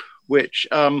Dope, which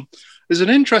is an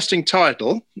interesting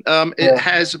title. It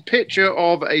has a picture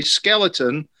of a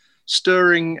skeleton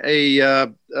stirring a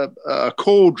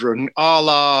cauldron a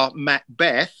la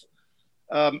Macbeth.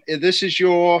 This is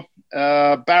your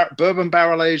bourbon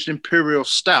barrel-aged Imperial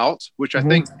Stout, which I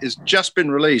think has just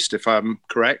been released, if I'm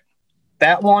correct.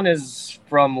 That one is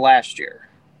from last year.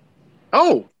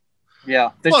 Oh. Yeah.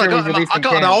 I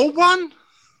got an old one?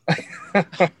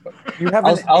 You have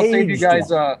I'll save you guys.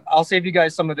 I'll save you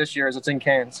guys some of this year's. It's in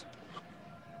cans.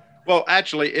 Well,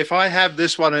 actually, if I have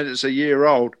this one and it's a year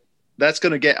old, that's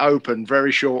going to get open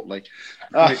very shortly.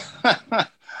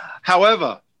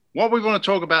 However, what we want to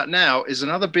talk about now is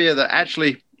another beer that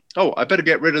actually... Oh, I better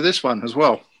get rid of this one as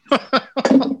well.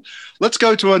 Let's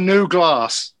go to a new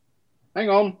glass. Hang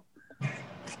on.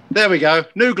 There we go.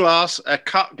 New glass, a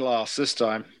cut glass this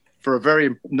time for a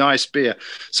very nice beer.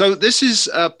 So this is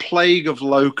a Plague of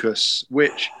Locusts,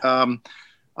 which I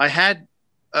had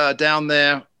down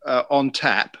there on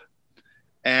tap.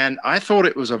 And I thought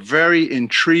it was a very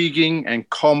intriguing and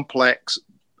complex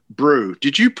brew.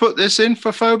 Did you put this in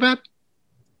for Phobab?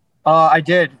 I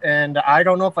did, and I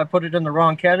don't know if I put it in the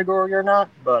wrong category or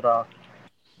not, but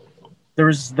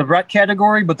there's the Brett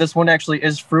category, but this one actually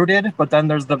is fruited, but then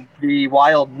there's the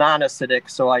wild non-acidic,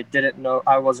 so I didn't know,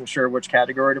 I wasn't sure which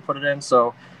category to put it in,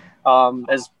 so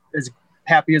as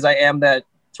happy as I am that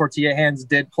Tortilla Hands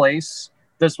did place,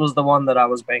 this was the one that I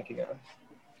was banking on.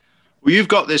 Well, you've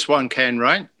got this one, Ken,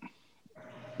 right?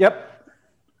 Yep.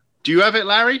 Do you have it,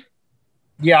 Larry?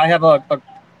 Yeah, I have a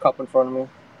cup in front of me.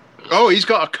 Oh, he's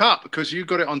got a cup because you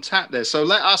got it on tap there. So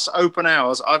let us open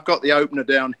ours. I've got the opener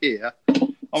down here.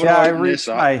 I'm Yeah, gonna open this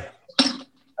up. I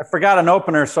forgot an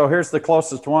opener, so here's the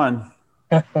closest one.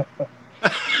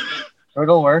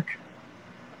 It'll work.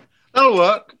 That'll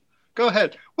work. Go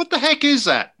ahead. What the heck is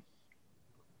that?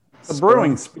 The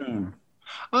brewing spoon.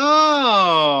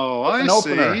 Oh, I An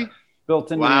see. opener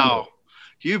built in. Wow.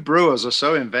 You brewers are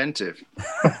so inventive.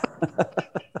 All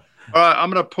right,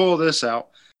 I'm going to pour this out.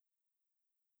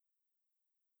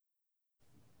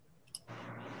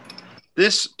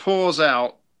 This pours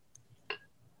out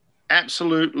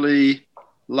absolutely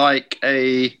like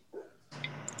a,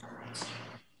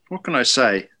 what can I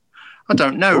say? I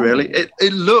don't know really.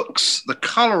 It looks, the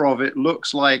color of it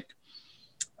looks like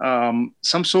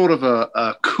some sort of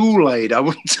a Kool-Aid. I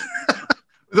wouldn't,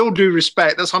 with all due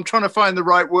respect, I'm trying to find the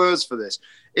right words for this.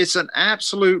 It's an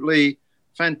absolutely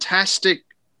fantastic,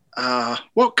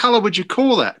 what color would you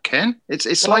call that, Ken?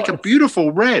 It's like a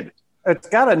beautiful red. It's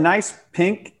got a nice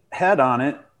pink head on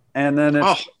it, and then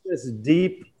it's this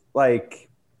deep, like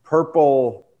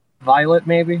purple, violet,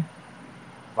 maybe.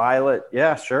 Violet,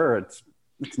 yeah, sure. It's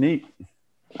neat.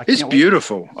 It's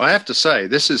beautiful. I have to say,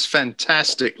 this is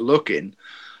fantastic looking.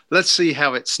 Let's see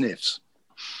how it sniffs.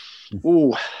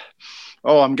 Ooh,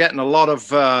 I'm getting a lot of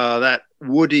that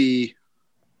woody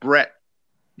Brit.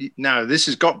 Now, this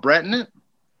has got Brit in it?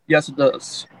 Yes, it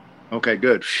does. Okay,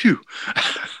 good. Phew.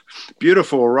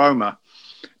 Beautiful aroma.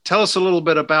 Tell us a little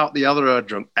bit about the other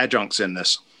adjuncts in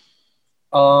this.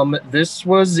 This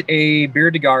was a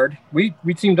beer de garde. We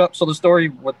teamed up. So the story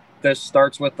with this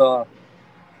starts with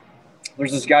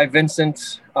there's this guy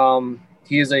Vincent.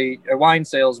 He is a wine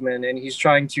salesman, and he's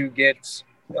trying to get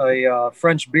a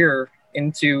French beer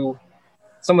into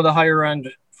some of the higher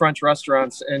end French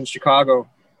restaurants in Chicago.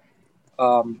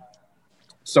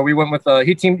 So we went with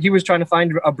he was trying to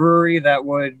find a brewery that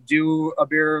would do a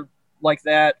beer like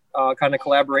that, kind of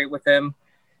collaborate with him.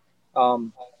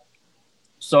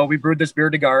 So we brewed this beer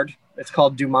de garde. It's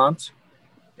called Dumont.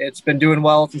 It's been doing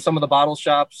well from some of the bottle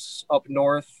shops up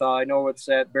north. I know it's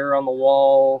at Bear on the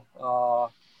Wall.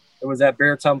 It was at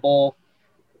Bear Temple.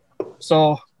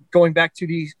 So going back to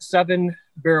the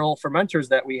 7-barrel fermenters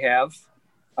that we have,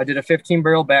 I did a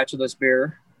 15-barrel batch of this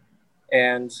beer,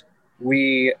 and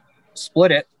we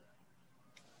split it.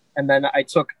 And then I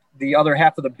took the other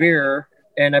half of the beer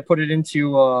and I put it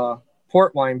into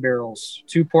port wine barrels,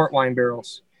 2 port wine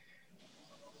barrels.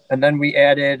 And then we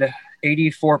added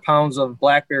 84 pounds of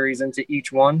blackberries into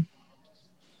each one.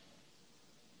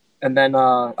 And then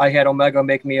I had Omega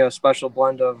make me a special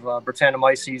blend of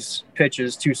Brettanomyces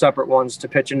pitches, 2 separate ones to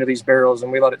pitch into these barrels.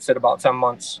 And we let it sit about 10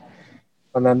 months.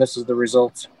 And then this is the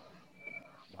result.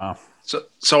 Wow.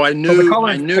 So I knew,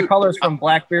 the colors from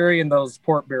blackberry and those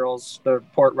port barrels, the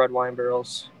port red wine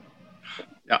barrels.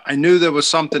 Yeah, I knew there was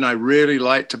something I really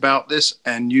liked about this,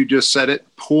 and you just said it,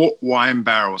 port wine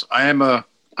barrels. I'm a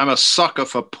sucker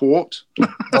for port.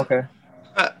 Okay.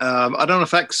 I don't know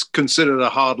if that's considered a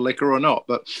hard liquor or not,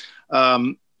 but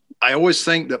I always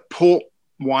think that port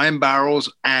wine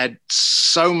barrels add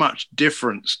so much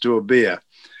difference to a beer.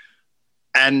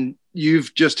 And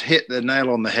you've just hit the nail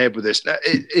on the head with this.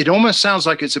 It almost sounds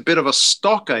like it's a bit of a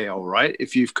stock ale, right?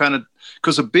 If you've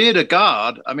because a beer de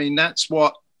garde, I mean, that's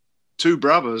what 2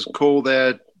 brothers call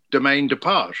their domaine de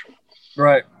page.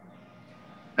 Right.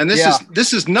 And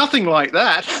this is nothing like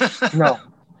that. No.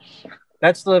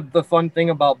 That's the fun thing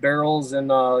about barrels and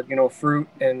fruit,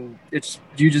 and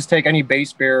you just take any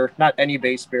base beer, not any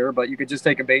base beer, but you could just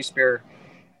take a base beer,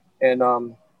 and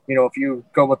if you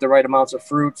go with the right amounts of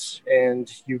fruits and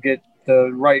you get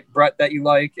the right Brett that you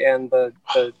like and the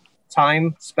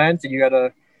time spent, and you got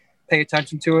to pay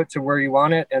attention to it to where you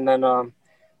want it, and then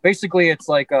basically it's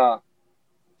like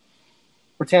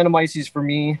Brettanomyces for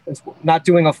me. It's not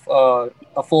doing a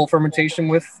full fermentation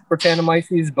with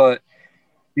Brettanomyces, but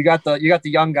you got the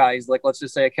young guys, like let's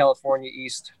just say a California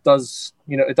East does,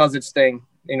 it does its thing.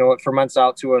 It ferments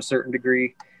out to a certain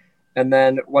degree. And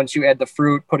then once you add the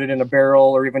fruit, put it in a barrel,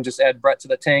 or even just add Brett to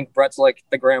the tank. Brett's like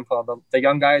the grandpa. The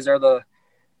young guys are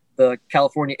the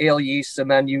California ale yeast,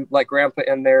 and then you let grandpa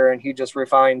in there and he just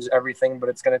refines everything, but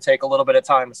it's going to take a little bit of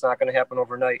time. It's not going to happen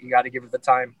overnight. You got to give it the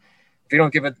time. If you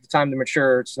don't give it the time to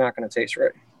mature, it's not going to taste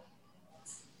right.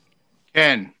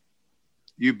 Ken,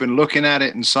 you've been looking at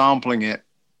it and sampling it.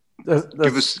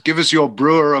 Give us your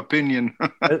brewer opinion.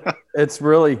 It's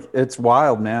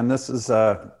wild, man. This is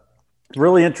a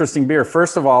really interesting beer.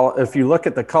 First of all, if you look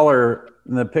at the color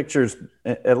in the pictures,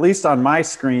 at least on my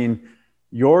screen,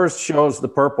 yours shows the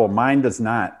purple. Mine does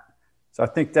not. So I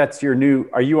think that's your new.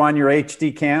 Are you on your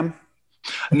HD cam?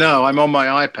 No, I'm on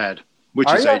my iPad,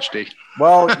 which is HD.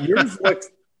 Well, yours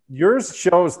yours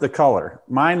shows the color.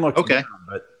 Mine looks Okay. brown,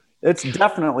 but it's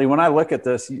definitely, when I look at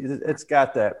this, it's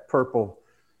got that purple,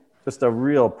 just a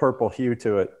real purple hue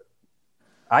to it.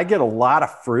 I get a lot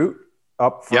of fruit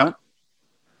up front,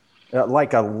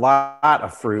 like a lot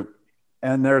of fruit.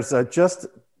 And there's just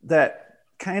that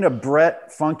kind of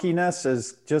Brett funkiness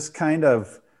is just kind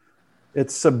of,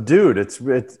 it's subdued.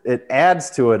 It adds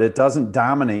to it. It doesn't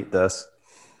dominate this,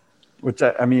 which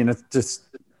I mean, it's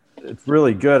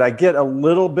really good. I get a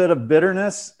little bit of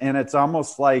bitterness, and it's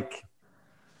almost like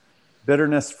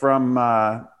bitterness from,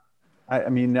 I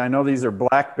mean, I know these are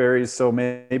blackberries, so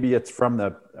maybe it's from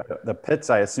the pits,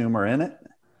 I assume, are in it.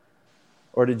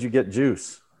 Or did you get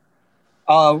juice?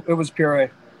 It was puree.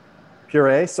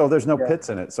 Puree, so there's no pits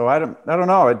in it. So I don't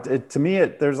know. It to me,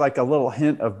 there's like a little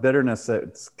hint of bitterness.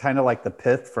 It's kind of like the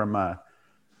pith from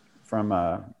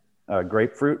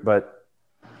grapefruit, but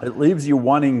it leaves you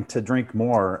wanting to drink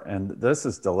more. And this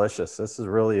is delicious. This is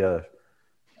really a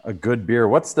good beer.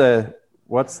 What's the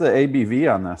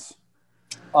ABV on this?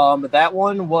 That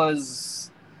one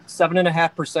was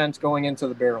 7.5% going into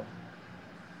the barrel.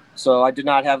 So I did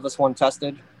not have this one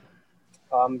tested.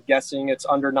 I'm guessing it's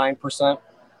under 9%.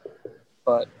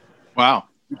 But wow,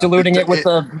 diluting it with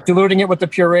the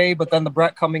puree, but then the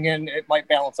Brett coming in, it might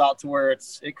balance out to where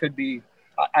it could be.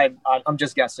 I'm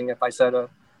just guessing if I said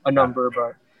a number,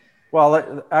 but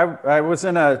well, I was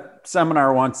in a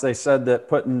seminar once. They said that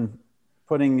putting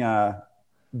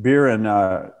beer in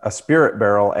a spirit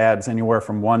barrel adds anywhere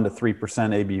from 1% to 3%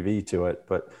 ABV to it.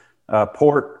 But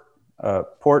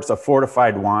port's a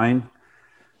fortified wine,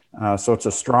 so it's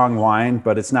a strong wine,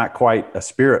 but it's not quite a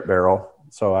spirit barrel.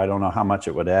 So I don't know how much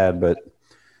it would add, but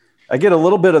I get a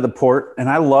little bit of the port, and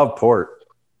I love port.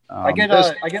 I get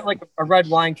like a red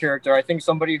wine character. I think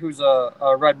somebody who's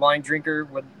a red wine drinker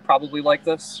would probably like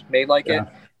this, may like it.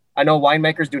 I know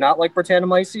winemakers do not like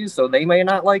Brettanomyces, so they may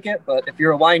not like it. But if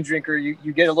you're a wine drinker,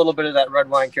 you get a little bit of that red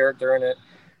wine character in it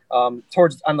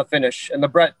towards on the finish. And the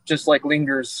Brett just like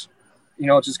lingers,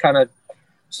 just kind of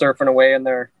surfing away in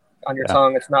there on your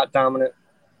tongue. It's not dominant,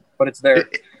 but it's there.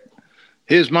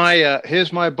 Here's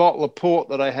my bottle of port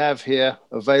that I have here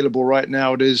available right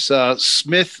now. It is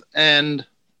Smith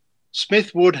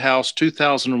Woodhouse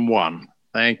 2001.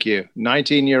 Thank you.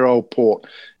 19-year-old port.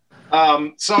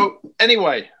 So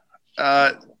anyway,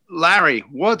 Larry,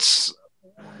 what's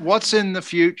in the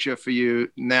future for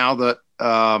you now that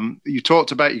you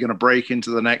talked about you're going to break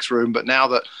into the next room, but now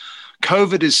that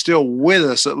COVID is still with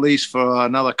us, at least for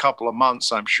another couple of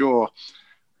months, I'm sure.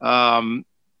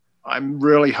 I'm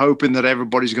really hoping that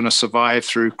everybody's going to survive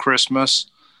through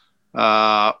Christmas.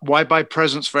 Why buy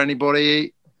presents for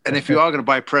anybody? And if you are going to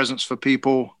buy presents for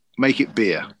people, make it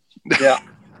beer. Yeah.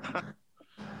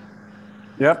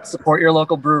 Yep. Support your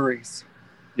local breweries.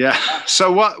 Yeah.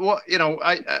 So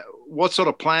what sort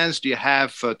of plans do you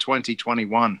have for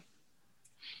 2021?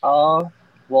 Well,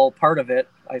 part of it,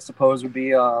 I suppose, would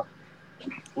be a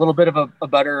little bit of a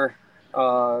better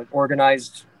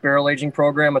organized barrel aging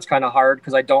program. It's kind of hard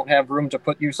because I don't have room to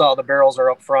put. You saw the barrels are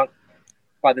up front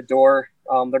by the door.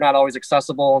 They're not always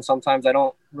accessible, and sometimes I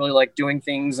don't really like doing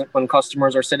things when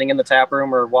customers are sitting in the tap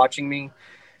room or watching me.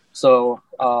 So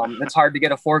it's hard to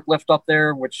get a forklift up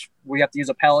there, which we have to use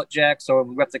a pallet jack. So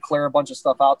we have to clear a bunch of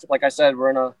stuff out. Like I said,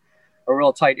 we're in a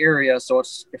real tight area. So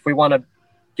if we want to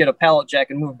get a pallet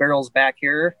jack and move barrels back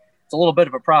here, it's a little bit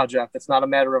of a project. It's not a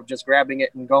matter of just grabbing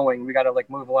it and going. We got to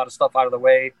move a lot of stuff out of the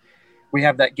way. We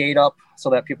have that gate up so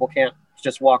that people can't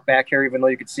just walk back here, even though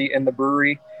you could see in the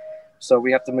brewery. So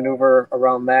we have to maneuver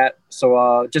around that.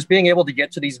 So just being able to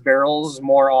get to these barrels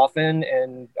more often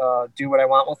and do what I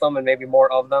want with them and maybe more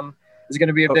of them is going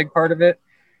to be a big part of it.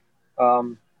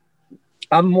 I'm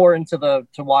more into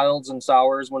wilds and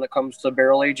sours when it comes to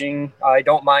barrel aging. I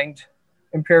don't mind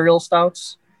imperial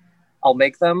stouts. I'll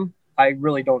make them. I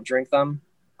really don't drink them.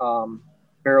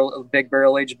 Big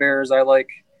barrel aged beers. I like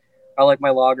my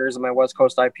lagers and my West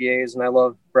Coast IPAs, and I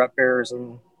love Brett beers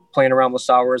and playing around with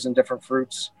sours and different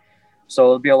fruits. So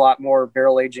it'll be a lot more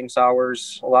barrel aging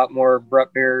sours, a lot more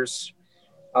Brett beers.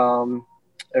 And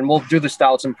we'll do the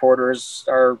stouts and porters.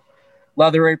 Our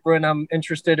leather apron, I'm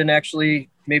interested in actually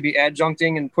maybe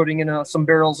adjuncting and putting in some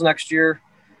barrels next year.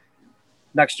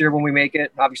 Next year when we make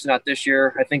it, obviously not this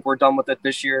year. I think we're done with it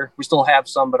this year. We still have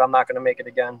some, but I'm not going to make it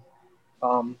again.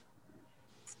 A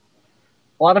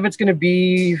lot of it's going to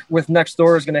be with next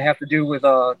door is going to have to do with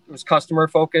customer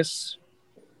focus.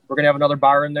 We're going to have another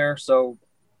bar in there, so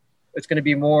it's going to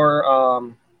be more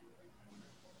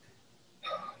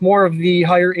of the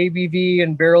higher ABV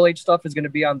and barrel aged stuff is going to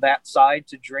be on that side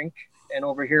to drink. And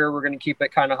over here, we're going to keep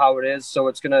it kind of how it is. So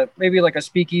it's going to maybe like a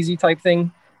speakeasy type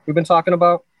thing we've been talking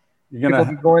about. People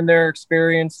can go in there,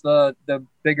 experience the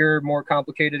bigger, more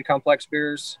complicated, complex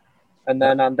beers. And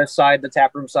then on this side, the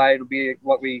tap room side, will be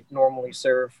what we normally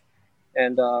serve.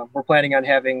 And we're planning on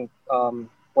having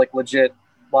like legit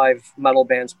live metal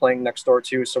bands playing next door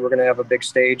too. So we're going to have a big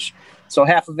stage. So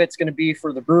half of it's going to be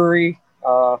for the brewery.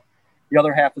 The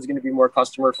other half is going to be more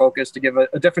customer focused to give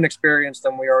a different experience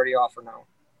than we already offer now.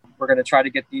 We're going to try to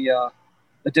get the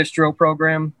distro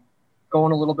program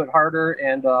going a little bit harder.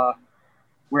 And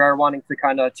we are wanting to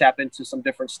kind of tap into some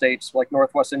different states like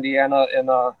Northwest Indiana and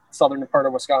southern part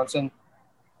of Wisconsin.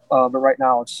 But right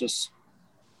now it's just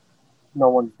no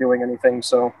one's doing anything.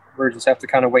 So we just have to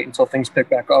kind of wait until things pick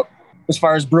back up. As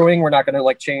far as brewing, we're not going to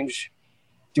like change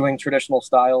doing traditional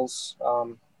styles.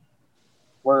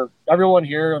 Everyone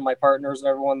here and my partners and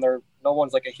everyone, no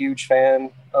one's like a huge fan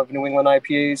of New England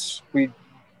IPAs.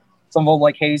 Some of them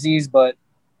like hazies, but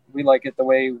we like it the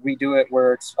way we do it,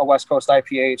 where it's a West Coast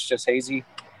IPA. It's just hazy.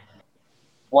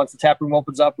 Once the tap room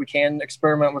opens up, we can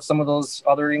experiment with some of those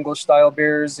other English style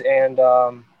beers. And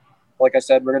like I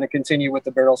said, we're going to continue with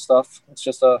the barrel stuff. It's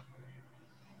just a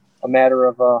matter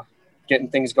of getting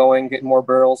things going, getting more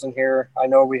barrels in here. I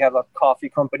know we have a coffee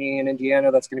company in Indiana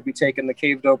that's going to be taking the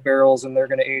caved oak barrels and they're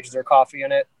going to age their coffee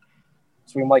in it.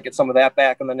 So we might get some of that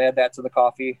back and then add that to the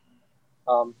coffee.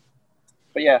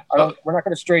 But yeah, we're not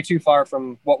going to stray too far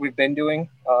from what we've been doing,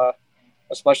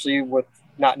 especially with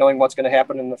not knowing what's going to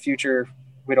happen in the future.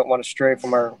 We don't want to stray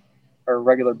from our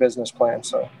regular business plan.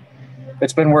 So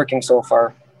it's been working so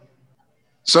far.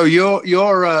 So you're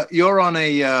on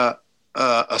a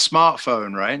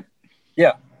smartphone, right?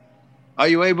 Yeah. Are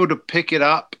you able to pick it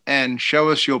up and show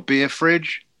us your beer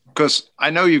fridge? Because I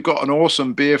know you've got an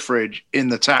awesome beer fridge in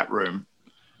the tap room.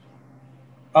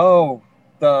 Oh,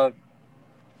 Can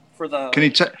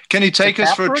you take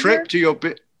us for a trip to your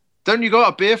beer? Don't you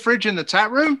got a beer fridge in the tap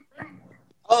room?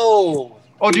 Oh.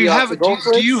 Or do you have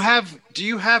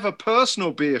a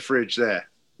personal beer fridge there?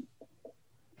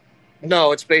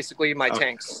 No, it's basically my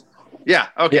tanks. Yeah.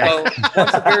 Okay. So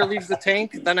once the beer leaves the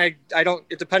tank, then I don't.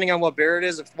 Depending on what beer it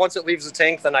is, once it leaves the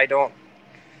tank, then I don't.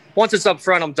 Once it's up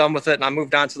front, I'm done with it, and I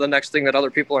moved on to the next thing that other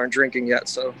people aren't drinking yet.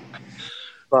 So,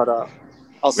 but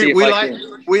I'll see.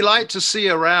 We like to see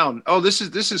around. Oh, this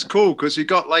is cool because you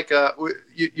got like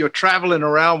you're traveling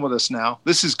around with us now.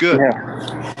 This is good.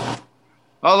 Yeah.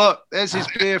 Oh look, there's his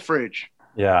beer fridge.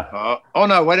 Yeah. Oh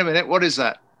no, wait a minute. What is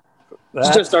that?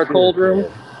 It's just our cold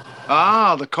room.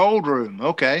 Ah, the cold room.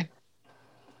 Okay.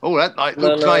 Oh, that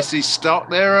looks nicely stocked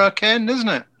there, Ken, doesn't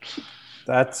it?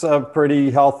 That's a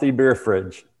pretty healthy beer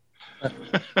fridge.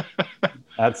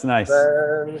 That's nice.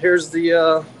 And here's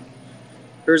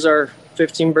our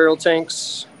 15 barrel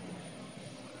tanks.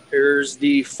 Here's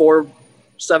the 4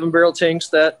 7-barrel tanks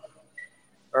that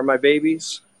are my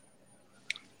babies.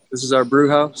 This is our brew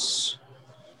house.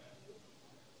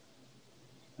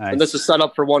 Nice. And this is set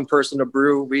up for one person to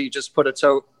brew. We just put a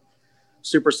tote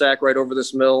super sack right over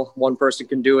this mill. One person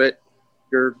can do it.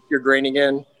 You're graining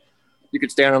in. You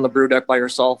could stand on the brew deck by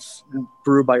yourself and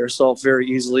brew by yourself very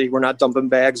easily. We're not dumping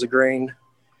bags of grain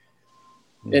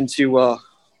into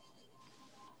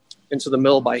the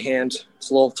mill by hand.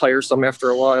 It's a little tiresome after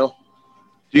a while.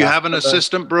 Do you have an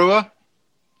assistant brewer?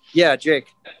 Yeah, Jake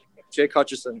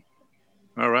Hutchison.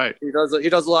 All right. He does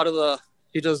a lot of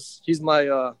he's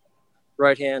my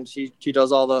right hand. He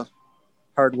does all the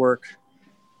hard work.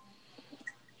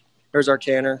 There's our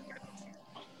canner.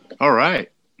 All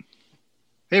right.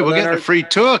 Hey, we're getting a free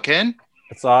tour, Ken.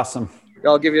 That's awesome.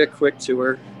 I'll give you a quick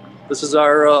tour. This is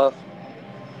our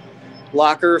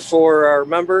locker for our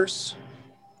members.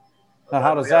 Now,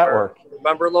 how does that work?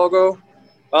 Member logo.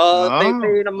 They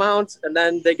pay an amount, and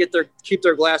then they keep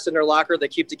their glass in their locker. They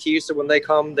keep the keys, so when they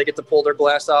come, they get to pull their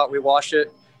glass out. We wash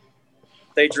it.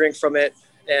 They drink from it,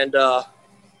 and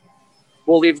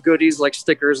we'll leave goodies like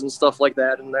stickers and stuff like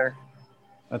that in there.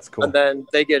 That's cool. And then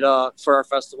they get for our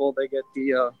festival, they get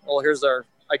the here's our,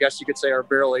 I guess you could say, our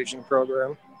barrel aging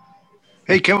program.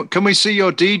 Hey, can we see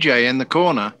your DJ in the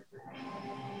corner?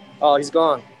 Oh, he's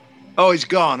gone. Oh, he's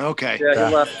gone. Okay. Yeah,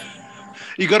 he left.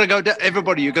 You got to go.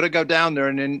 Everybody, you got to go down there,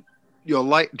 and then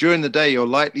during the day, you'll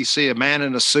likely see a man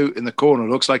in a suit in the corner.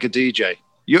 Looks like a DJ.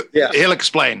 He'll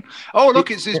explain. Oh,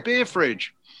 look, it's his beer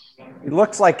fridge. He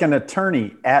looks like an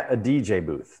attorney at a DJ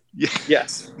booth.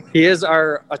 Yes, he is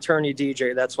our attorney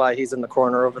DJ. That's why he's in the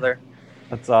corner over there.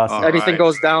 That's awesome. Anything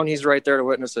goes down, he's right there to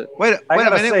witness it. Wait a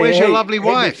minute. Where's your lovely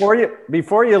wife?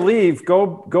 Before you leave,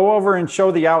 go over and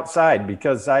show the outside,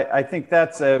 because I think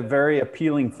that's a very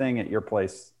appealing thing at your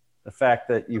place. The fact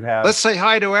that you have. Let's say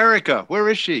hi to Erica. Where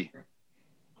is she?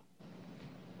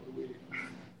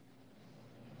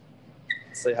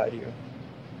 Say hi to you.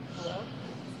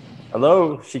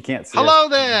 Hello. She can't see Hello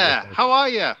us. there. How are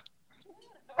you? Yeah.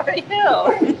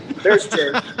 There's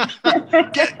Jay.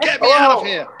 Get me out of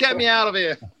here. Get me out of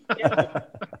here.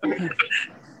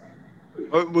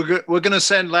 We're going to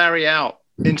send Larry out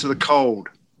into the cold.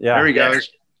 Yeah. There he goes.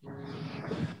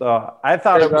 So I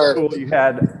thought it was cool. You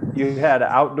had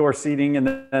outdoor seating,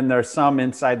 and then there's some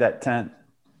inside that tent.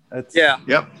 Yeah.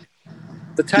 Yep.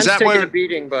 The tent's taking a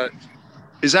beating, but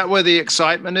is that where the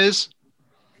excitement is?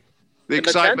 The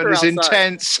excitement is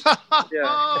intense. Yeah.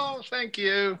 Oh, thank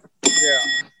you. Yeah.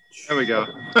 There we go.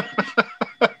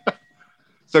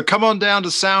 So come on down to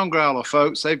Soundgrowler,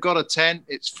 folks. They've got a tent.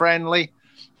 It's friendly.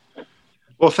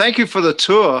 Well, thank you for the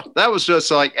tour. That was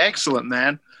just like excellent,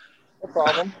 man. No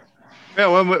problem. Yeah,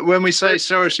 when we say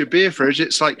show us your beer fridge,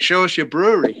 it's like show us your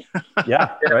brewery.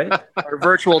 Yeah, right. Our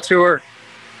virtual tour.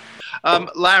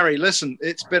 Larry, listen,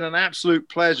 it's been an absolute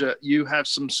pleasure. You have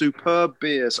some superb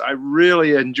beers. I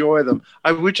really enjoy them.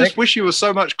 I would just wish you were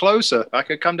so much closer. I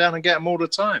could come down and get them all the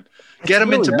time. Get them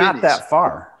really into not minis. that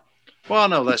far. Well,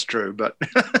 no, that's true, but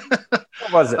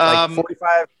what was it? Like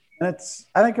 45 minutes?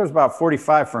 I think it was about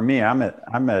 45 for me. I'm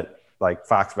at like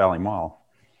Fox Valley Mall.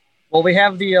 Well, we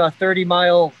have the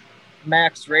 30-mile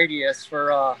max radius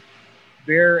for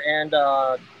beer and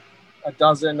a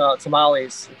dozen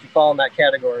tamales, if you fall in that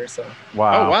category. So.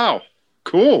 Wow. Oh, wow.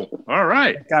 Cool. All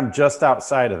right. I think I'm just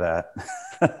outside of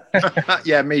that.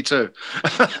 Yeah, me too.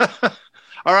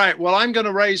 All right. Well, I'm going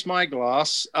to raise my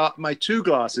glass, my two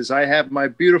glasses. I have my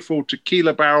beautiful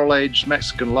tequila barrel-aged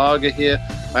Mexican lager here.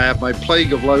 I have my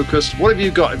Plague of Locusts. What have you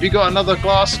got? Have you got another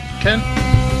glass, Ken?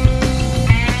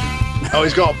 Oh,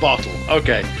 he's got a bottle.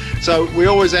 Okay. So we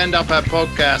always end up our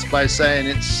podcast by saying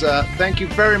it's thank you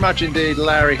very much indeed,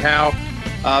 Larry Hough.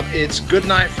 It's good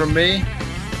night from me.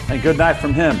 And good night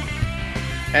from him.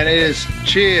 And it is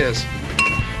cheers.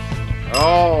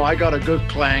 Oh, I got a good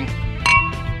clang.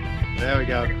 There we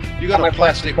go. You got a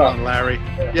plastic one, Larry.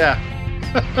 Yeah.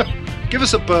 Give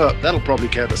us a burp. That'll probably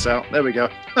count us out. There we go.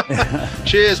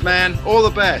 Cheers, man. All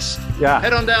the best. Yeah.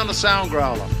 Head on down to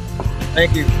Soundgrowler.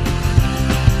 Thank you.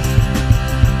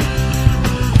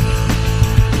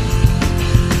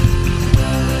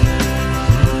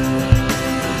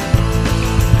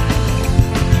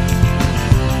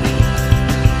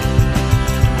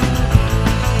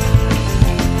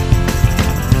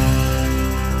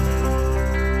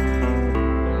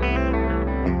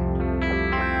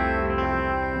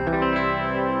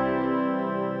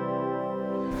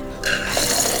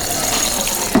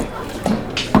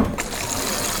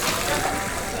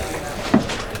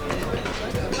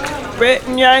 Brit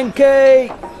and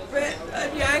Yankee! Brit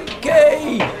and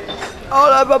Yankee!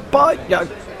 I'll have a pint now.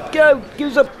 Go,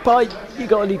 give us a pint. You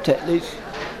got any tetlers?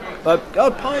 A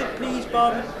pint, please,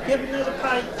 Bob. Give another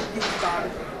pint, please,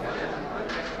 Bob.